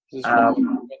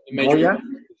 Goya.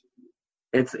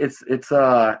 It's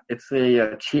a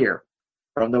cheer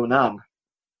from the UNAM,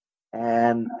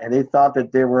 and they thought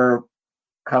that they were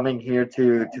coming here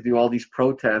to do all these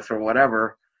protests or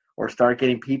whatever, or start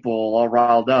getting people all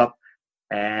riled up,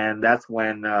 and that's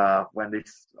when all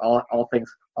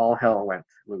hell went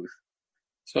loose.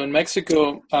 So in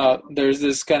Mexico, there's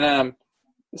this kind of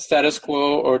status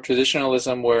quo or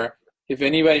traditionalism where if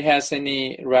anybody has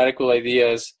any radical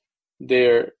ideas,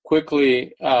 they're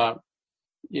quickly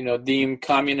deemed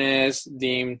communist,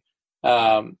 deemed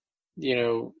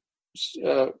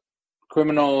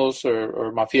criminals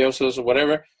or mafiosos or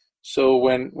whatever. So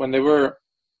when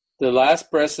the last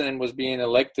president was being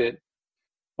elected,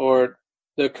 or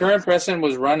the current president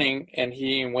was running and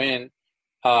he didn't win,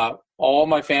 all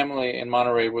my family in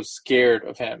Monterrey was scared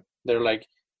of him. They're like,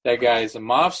 that guy is a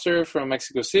mobster from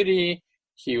Mexico City.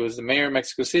 He was the mayor of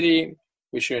Mexico City.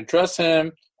 We shouldn't trust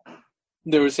him.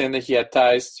 They were saying that he had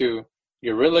ties to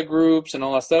guerrilla groups and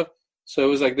all that stuff. So it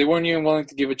was like they weren't even willing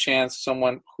to give a chance to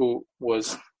someone who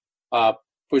was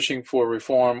pushing for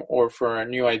reform or for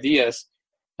new ideas.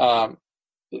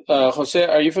 Jose,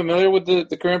 are you familiar with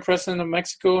the current president of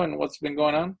Mexico and what's been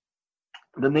going on?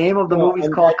 The name of the movie is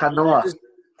called Canoa.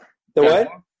 The what?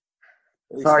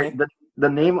 Sorry, the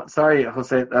name. Sorry,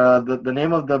 Jose. The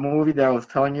name of the movie that I was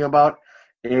telling you about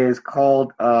is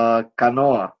called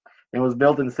Canoa. It was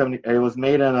built in It was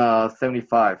made in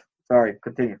 75. Sorry,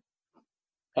 continue.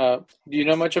 Do you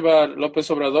know much about López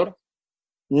Obrador?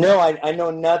 No, I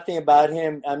know nothing about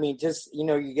him. I mean, just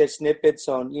you get snippets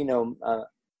on.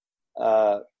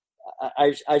 I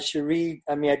should read.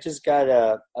 I mean, I've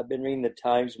been reading the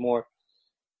Times more.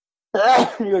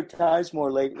 New York Times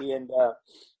more lately, and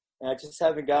I just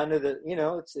haven't gotten to the.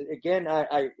 It's again.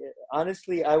 I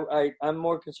honestly, I'm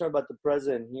more concerned about the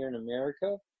president here in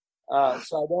America.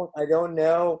 So I don't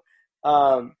know.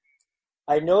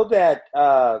 I know that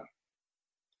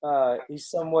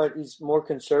he's more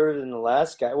conservative than the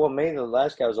last guy. Well, maybe the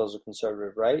last guy was also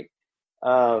conservative, right?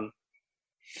 But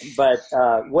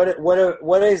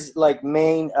what is like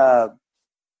main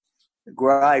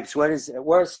gripes? What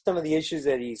are some of the issues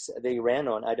that he ran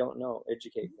on? I don't know.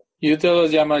 Educate me. You tell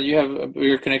us, Yama. You have a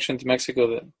bigger connection to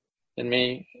Mexico than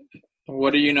me.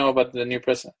 What do you know about the new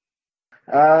president?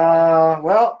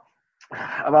 Well,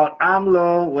 about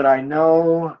AMLO, what I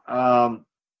know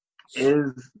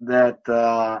is that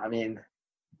I mean,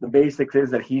 the basics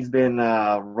is that he's been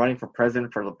running for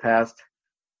president for the past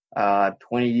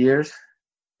 20 years,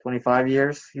 25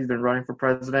 years. He's been running for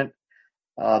president.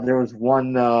 There was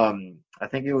one, I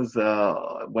think it was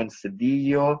when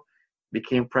Cedillo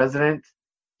became president.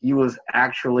 He was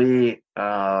actually,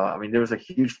 I mean, there was a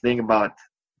huge thing about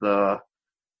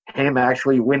him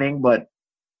actually winning, but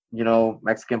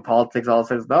Mexican politics all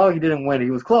says, no, he didn't win. He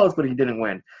was close, but he didn't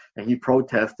win. And he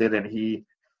protested and he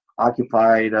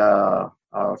occupied,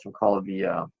 what's it called,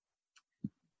 the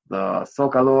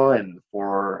Zócalo, and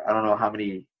for I don't know how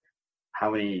many,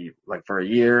 like for a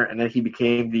year, and then he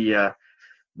became the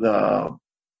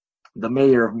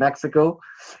mayor of Mexico,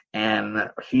 and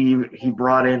he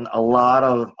brought in a lot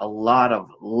of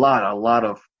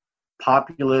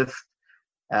populist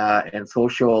and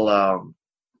social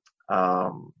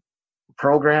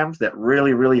programs that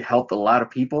really helped a lot of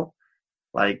people.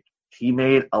 Like, he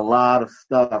made a lot of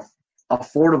stuff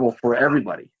affordable for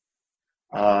everybody.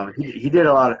 He did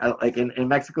a lot of, like in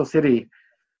Mexico City.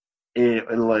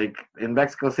 In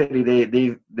Mexico City,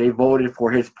 they voted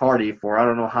for his party for I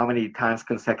don't know how many times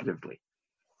consecutively.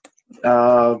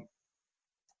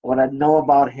 What I know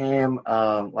about him,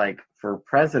 like for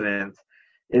president,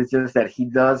 is just that he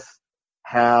does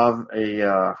have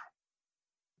a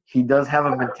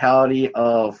mentality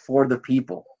of for the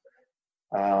people,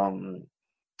 and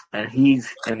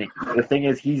the thing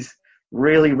is he's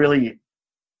really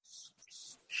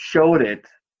showed it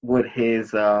with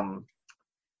his time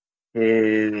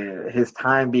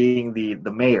being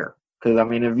the mayor. Because I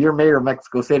mean, if you're mayor of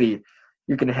Mexico City,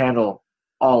 you can handle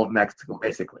all of Mexico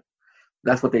basically.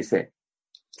 That's what they say.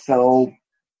 So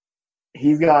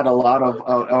he's got a lot of.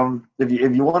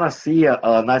 If you want to see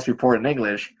a nice report in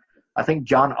English, I think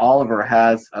John Oliver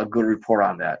has a good report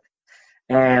on that.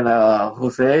 And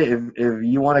Jose, if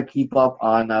you want to keep up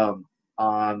on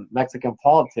Mexican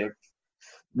politics,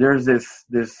 there's this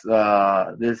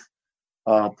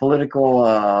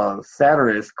political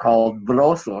satirist called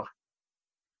Broso.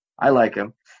 I like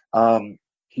him.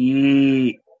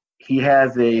 He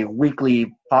has a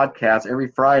weekly podcast every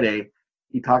Friday.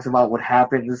 He talks about what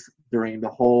happens during the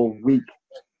whole week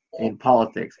in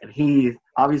politics, and he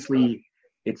obviously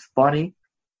it's funny,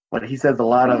 but he says a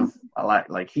lot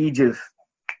like he just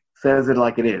says it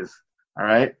like it is. All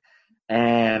right,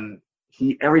 and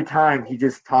every time he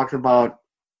just talks about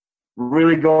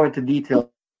really go into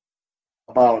detail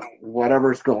about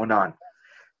whatever's going on.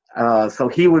 So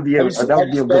he would be that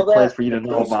would be a good place for you to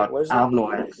know about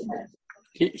AMLO.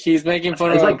 He's making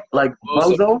fun it's of like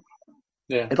Bozo.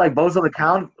 Yeah, it's like Bozo the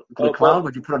clown,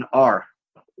 but you put an R.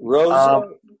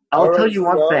 Rozo. I'll tell you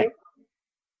one thing.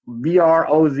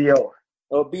 Brozo.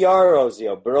 Oh,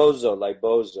 Brozo. Brozo, like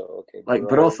Bozo. Okay. Like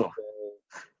Brozo.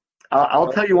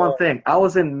 I'll tell you one thing. I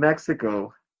was in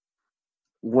Mexico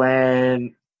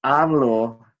when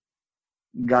AMLO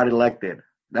got elected.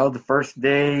 That was the first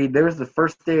day. There was the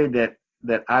first day that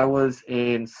I was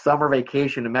in summer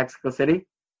vacation in Mexico City.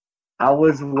 I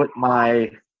was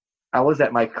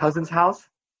at my cousin's house.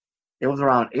 It was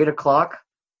around 8:00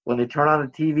 when they turned on the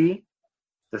TV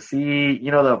to see,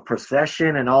 the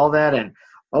procession and all that. And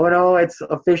oh no, it's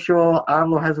official.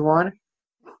 AMLO has won.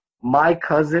 My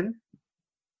cousin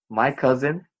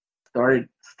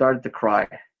started to cry,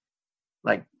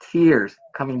 like tears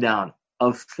coming down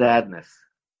of sadness.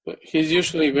 but he's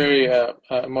usually a very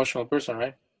emotional person,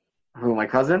 right? Who, my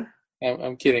cousin?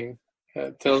 I'm kidding.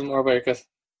 Tell us more about your cousin.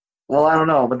 Well, I don't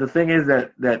know, but the thing is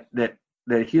that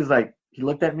he's like, he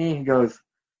looked at me, he goes,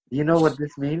 you know what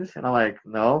this means? And I'm like,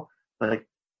 no. Like,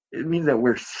 it means that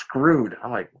we're screwed.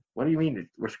 I'm like, what do you mean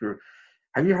we're screwed?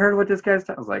 Have you heard what this guy's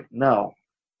talking? I was like, no.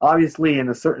 Obviously, in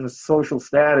a certain social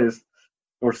status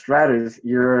or stratus,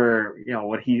 you're,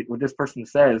 what this person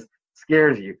says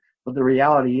scares you. But the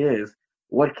reality is,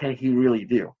 what can he really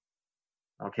do?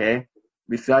 Okay?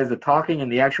 Besides the talking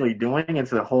and the actually doing,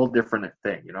 it's a whole different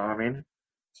thing. You know what I mean?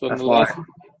 So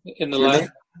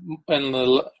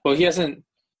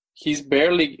he's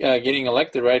barely getting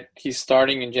elected, right? He's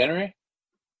starting in January?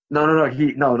 No.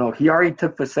 He already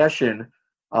took possession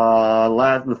the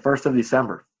 1st of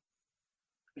December.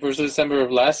 1st of December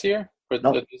of last year? Or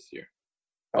this year?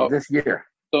 This year.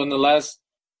 So in the last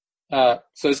so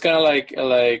it's kind of like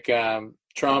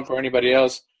Trump or anybody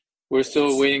else. We're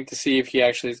still waiting to see if he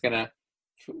actually is going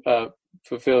to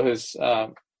fulfill his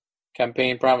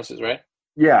campaign promises, right?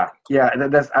 Yeah.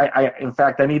 That's in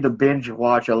fact, I need to binge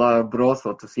watch a lot of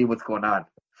Broso to see what's going on,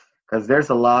 because there's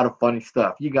a lot of funny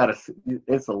stuff.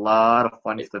 It's a lot of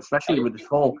funny stuff, especially with this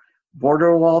whole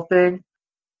border wall thing.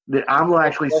 That AMLO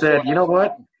actually said, you know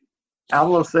what?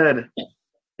 AMLO said,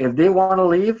 if they want to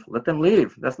leave, let them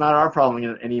leave. That's not our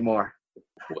problem anymore.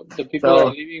 The people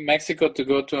are leaving Mexico to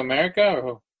go to America,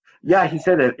 or? Yeah, he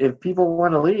said that if people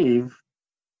want to leave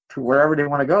to wherever they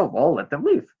want to go, well, let them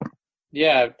leave.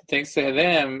 Yeah, thanks to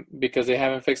them, because they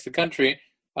haven't fixed the country.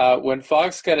 When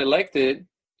Fox got elected,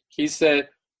 he said,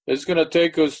 it's going to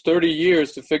take us 30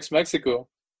 years to fix Mexico.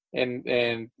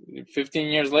 And 15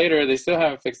 years later, they still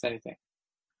haven't fixed anything.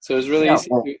 So it's really easy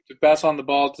to pass on the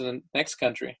ball to the next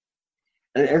country.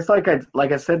 It's like I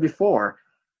said before,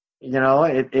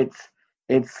 it's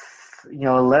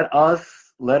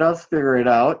let us figure it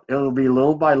out. It'll be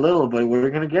little by little, but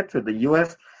we're going to get to it. The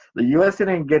U.S.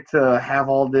 didn't get to have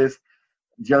all this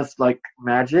just like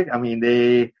magic. I mean,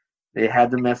 they had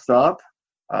to mess up.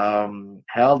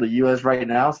 Hell, the U.S. right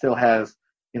now still has,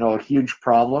 huge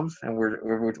problems, and we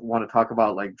want to talk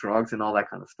about like drugs and all that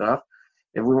kind of stuff.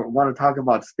 If we want to talk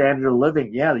about standard of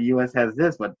living, yeah, the U.S. has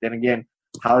this, but then again,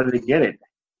 how did they get it?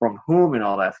 from whom and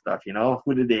all that stuff.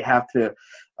 Who did they have to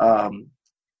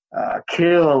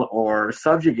kill or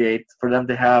subjugate for them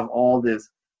to have all this,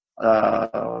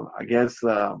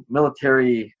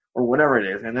 military or whatever it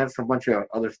is. And that's a bunch of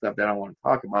other stuff that I want to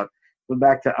talk about. But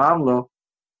back to AMLO,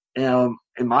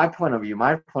 in my point of view,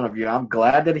 I'm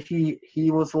glad that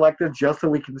he was elected just so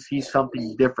we can see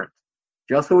something different.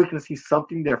 Just so we can see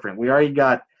something different. We already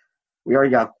got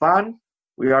PAN.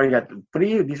 We already got the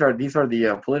PRI. These are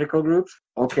the political groups.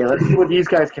 Okay, let's see what these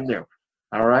guys can do.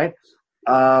 All right.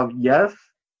 Yes,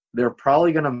 they're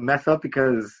probably gonna mess up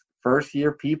because first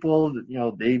year people,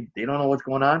 they don't know what's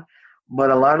going on. But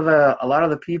a lot of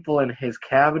the people in his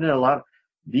cabinet,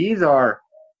 these are,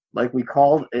 like we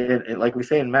called it, like we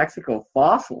say in Mexico,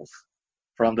 fossils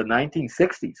from the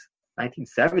 1960s,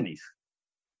 1970s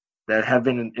that have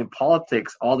been in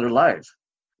politics all their lives.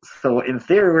 So in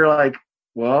theory, we're like,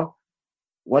 well,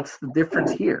 what's the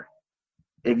difference here?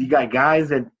 If you got guys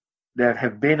that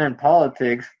have been in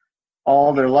politics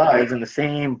all their lives in the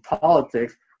same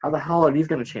politics, how the hell are these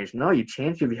going to change? No, you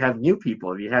change if you have new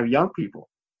people, if you have young people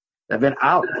that have been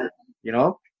out,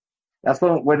 That's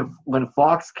when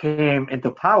Fox came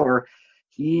into power,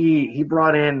 he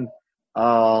brought in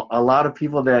a lot of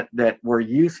people that were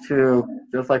used to,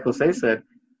 just like Jose said,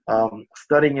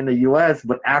 studying in the U.S.,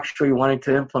 but actually wanting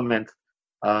to implement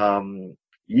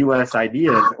U.S.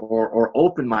 ideas or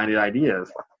open-minded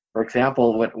ideas. For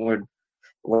example,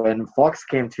 when Fox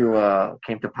came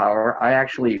to power, I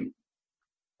actually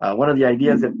one of the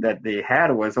ideas that they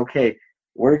had was, okay,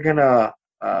 we're gonna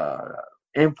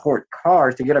import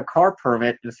cars. To get a car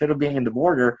permit, instead of being in the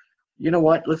border, you know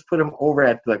what? Let's put them over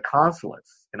at the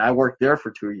consulates. And I worked there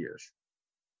for 2 years.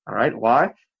 All right.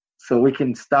 Why? So we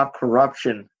can stop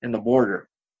corruption in the border,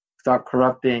 stop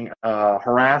corrupting,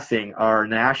 harassing our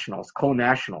nationals,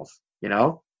 co-nationals,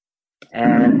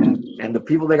 and the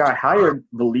people that got hired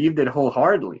believed it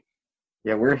wholeheartedly.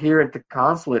 Yeah, we're here at the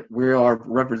consulate. We are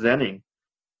representing,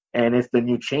 and it's the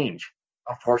new change.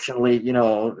 Unfortunately,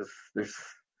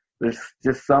 there's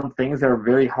just some things that are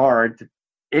very hard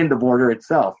in the border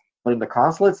itself. But in the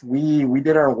consulates, we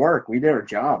did our work. We did our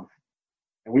job.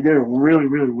 And we did it really,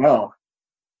 really well.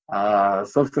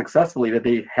 So successfully that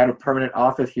they had a permanent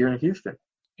office here in Houston.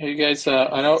 Hey guys,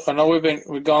 I know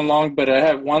we've gone long, but I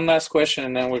have one last question,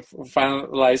 and then we've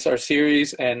finalized our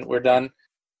series and we're done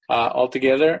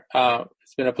altogether.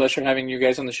 It's been a pleasure having you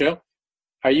guys on the show.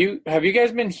 Have you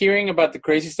guys been hearing about the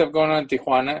crazy stuff going on in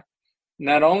Tijuana?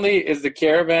 Not only is the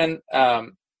caravan,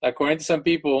 according to some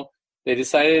people,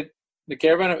 the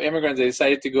caravan of immigrants, they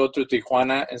decided to go through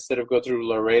Tijuana instead of go through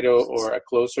Laredo or a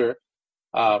closer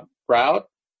route,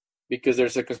 because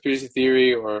there's a conspiracy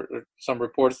theory or some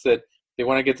reports that they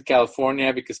want to get to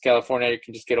California because California you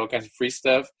can just get all kinds of free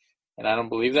stuff, and I don't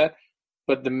believe that.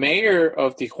 But the mayor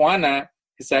of Tijuana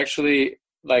is actually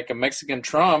like a Mexican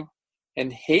Trump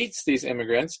and hates these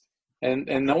immigrants, and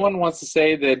no one wants to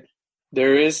say that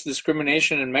there is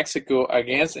discrimination in Mexico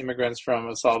against immigrants from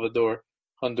El Salvador,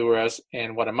 Honduras,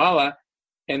 and Guatemala,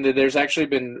 and that there's actually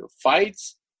been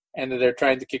fights, and that they're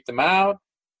trying to kick them out,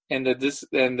 and that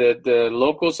the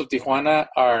locals of Tijuana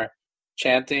are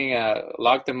chanting,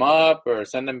 "Lock them up" or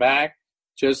 "Send them back,"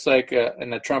 just like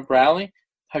in a Trump rally.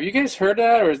 Have you guys heard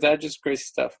that, or is that just crazy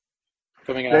stuff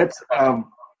coming out? That's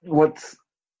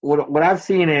what I've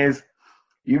seen is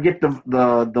you get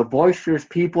the boisterous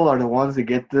people are the ones that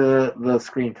get the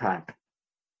screen time.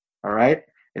 All right,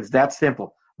 it's that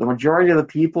simple. The majority of the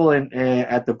people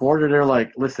at the border, they're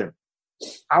like, listen,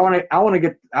 I want to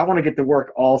get to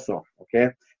work also. Okay,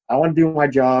 I want to do my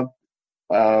job.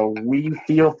 We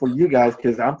feel for you guys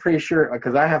because I'm pretty sure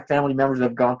because I have family members that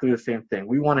have gone through the same thing.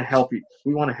 We want to help you.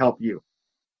 We want to help you.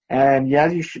 And yeah,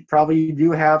 you should probably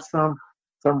do have some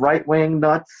right-wing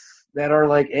nuts that are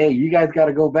like, hey, you guys got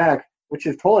to go back, which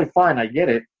is totally fine. I get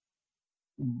it,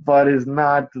 but is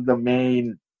not the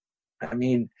main. I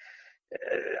mean,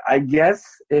 I guess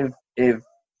if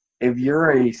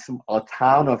you're a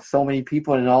town of so many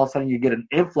people and all of a sudden you get an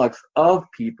influx of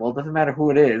people, it doesn't matter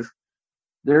who it is,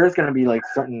 there is going to be like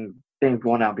certain things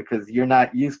going on because you're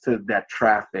not used to that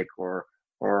traffic or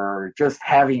just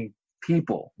having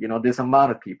people, this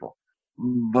amount of people.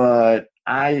 But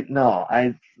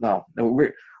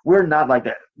we're not like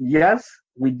that. Yes,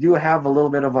 we do have a little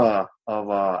bit of a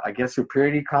I guess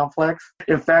superiority complex.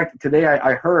 In fact, today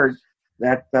I heard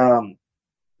that there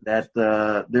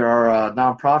are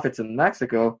nonprofits in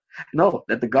Mexico. No,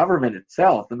 that the government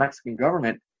itself, the Mexican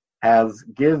government, has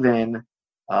given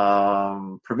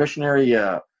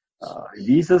provisionary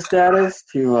visa status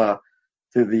to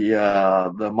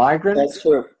the migrants. That's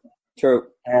true.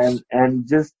 And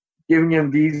just giving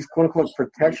them these quote unquote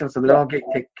protections so they don't get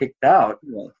kicked out,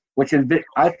 which is big.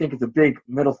 I think is a big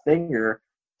middle finger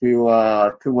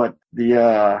to what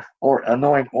the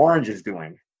annoying Orange is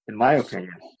doing, in my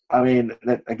opinion. I mean,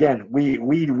 that, again, we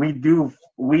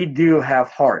do have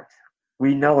heart.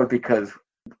 We know it because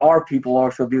our people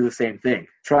also do the same thing,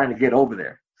 trying to get over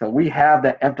there. So we have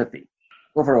that empathy.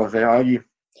 Go for it, Jose. Are you?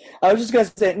 I was just going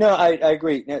to say, no, I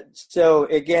agree. So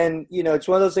again, it's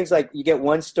one of those things like you get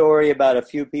one story about a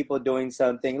few people doing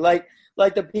something like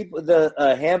the people,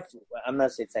 handful, I'm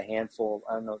not saying it's a handful,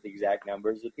 I don't know the exact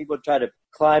numbers, the people try to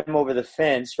climb over the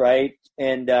fence, right?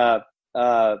 And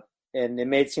it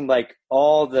made it seem like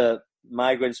all the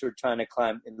migrants were trying to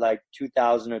climb, like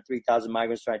 2,000 or 3,000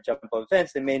 migrants trying to jump over the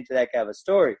fence. They made into that kind of a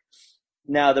story.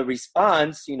 Now the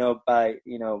response, by,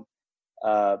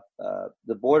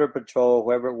 the Border Patrol,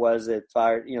 whoever it was that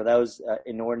fired, that was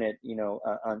inordinate,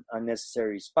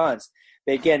 unnecessary response.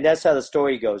 But again, that's how the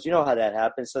story goes. You know how that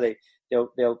happens. So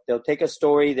they'll take a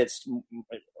story that's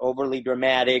overly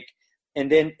dramatic,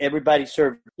 and then everybody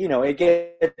sort of, it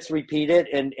gets repeated,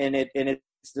 and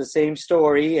it's the same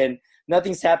story, and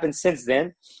nothing's happened since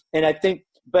then. And I think,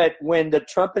 but when the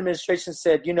Trump administration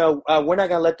said, we're not going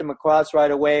to let them across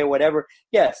right away or whatever,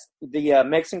 yes, the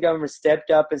Mexican government stepped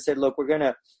up and said, look, we're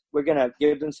gonna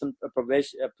give them some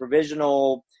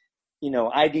provisional,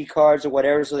 ID cards or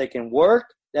whatever so they can work.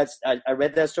 I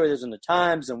read that story. There's in the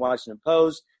Times and Washington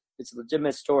Post. It's a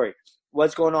legitimate story.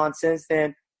 What's going on since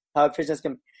then? How efficient it's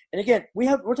going. And again,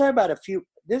 we're talking about a few.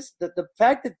 The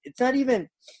fact that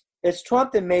it's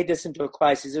Trump that made this into a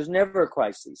crisis. There's never a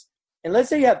crisis. And let's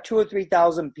say you have 2,000 or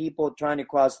 3,000 people trying to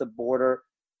cross the border.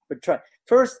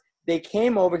 First, they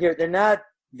came over here. They're not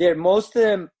there. Most of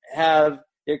them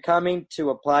they're coming to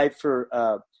apply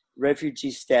for refugee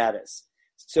status.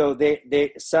 So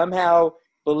they somehow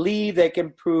believe they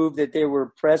can prove that they were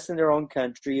oppressed in their own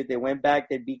country. If they went back,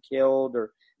 they'd be killed or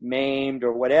maimed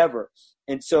or whatever.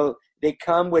 And so they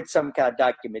come with some kind of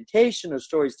documentation or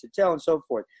stories to tell and so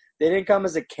forth. They didn't come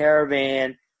as a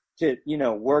caravan to,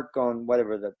 work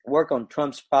on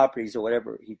Trump's properties or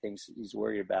whatever he thinks he's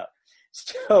worried about.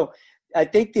 So I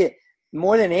think that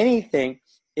more than anything,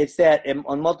 it's that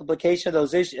on multiplication of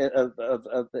those issues of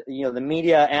the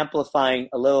media amplifying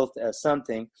a little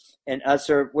something, and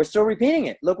we're still repeating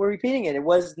it. Look, we're repeating it. It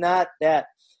was not that.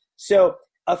 So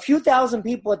a few thousand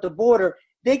people at the border,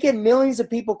 they get millions of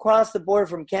people cross the border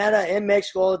from Canada and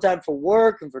Mexico all the time for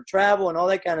work and for travel and all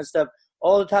that kind of stuff,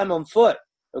 all the time on foot.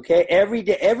 Okay, every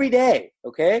day.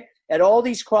 Okay, at all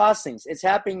these crossings, it's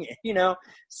happening.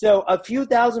 So a few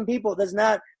thousand people does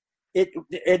not.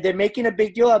 They're making a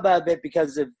big deal about it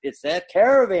because it's that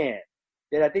caravan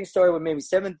that I think started with maybe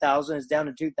 7,000, is down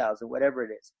to 2,000, whatever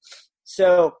it is.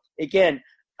 So again,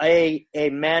 a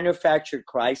manufactured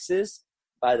crisis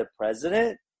by the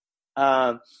president,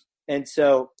 and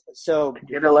so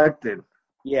get elected.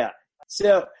 Yeah.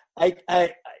 So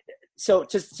So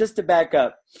just to back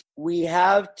up, we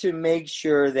have to make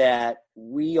sure that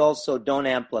we also don't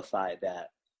amplify that,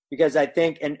 because I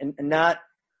think, and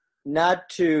not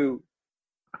to,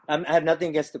 I have nothing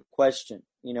against the question.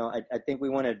 I think we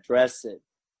want to address it,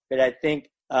 but I think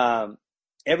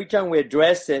every time we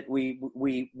address it, we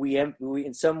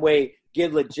in some way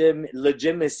give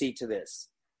legitimacy to this.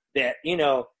 That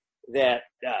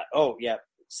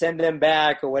send them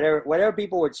back or whatever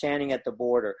people were chanting at the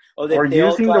border. Or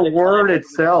using the word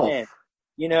itself.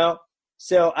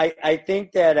 So I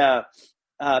think that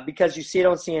because you see it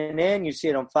on CNN, you see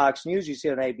it on Fox News, you see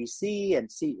it on ABC and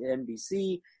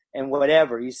NBC and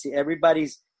whatever. You see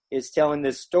everybody's is telling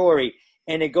this story,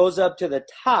 and it goes up to the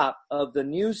top of the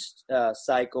news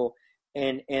cycle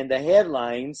and the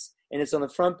headlines, and it's on the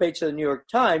front page of the New York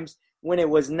Times when it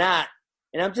was not.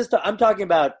 And I'm talking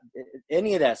about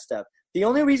any of that stuff. The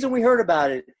only reason we heard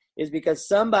about it is because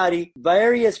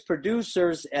various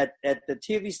producers at the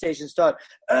TV stations thought,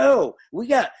 we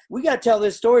got to tell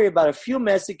this story about a few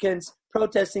Mexicans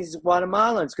protesting as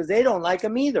Guatemalans because they don't like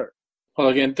them either. Well,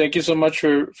 again, thank you so much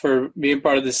for being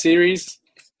part of the series.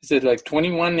 Is it like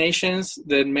 21 nations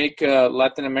that make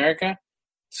Latin America?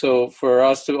 So for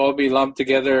us to all be lumped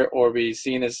together or be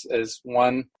seen as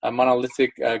one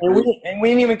monolithic group. And we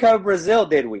didn't even cover Brazil,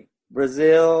 did we?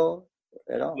 Brazil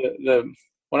at all.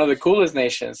 One of the coolest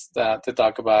nations to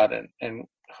talk about and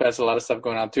has a lot of stuff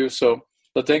going on too. So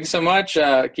thank you so much.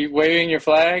 Keep waving your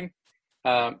flag,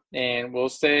 and we'll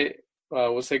stay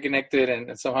connected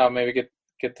and somehow maybe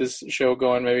get this show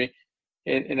going. Maybe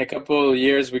in a couple of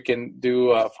years we can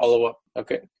do a follow up.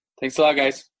 Okay. Thanks a lot,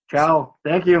 guys. Ciao.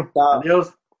 Thank you. Ciao.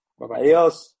 Adios. Bye-bye.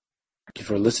 Adios. Thank you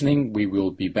for listening. We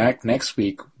will be back next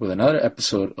week with another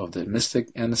episode of The Mystic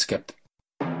and the Skeptic.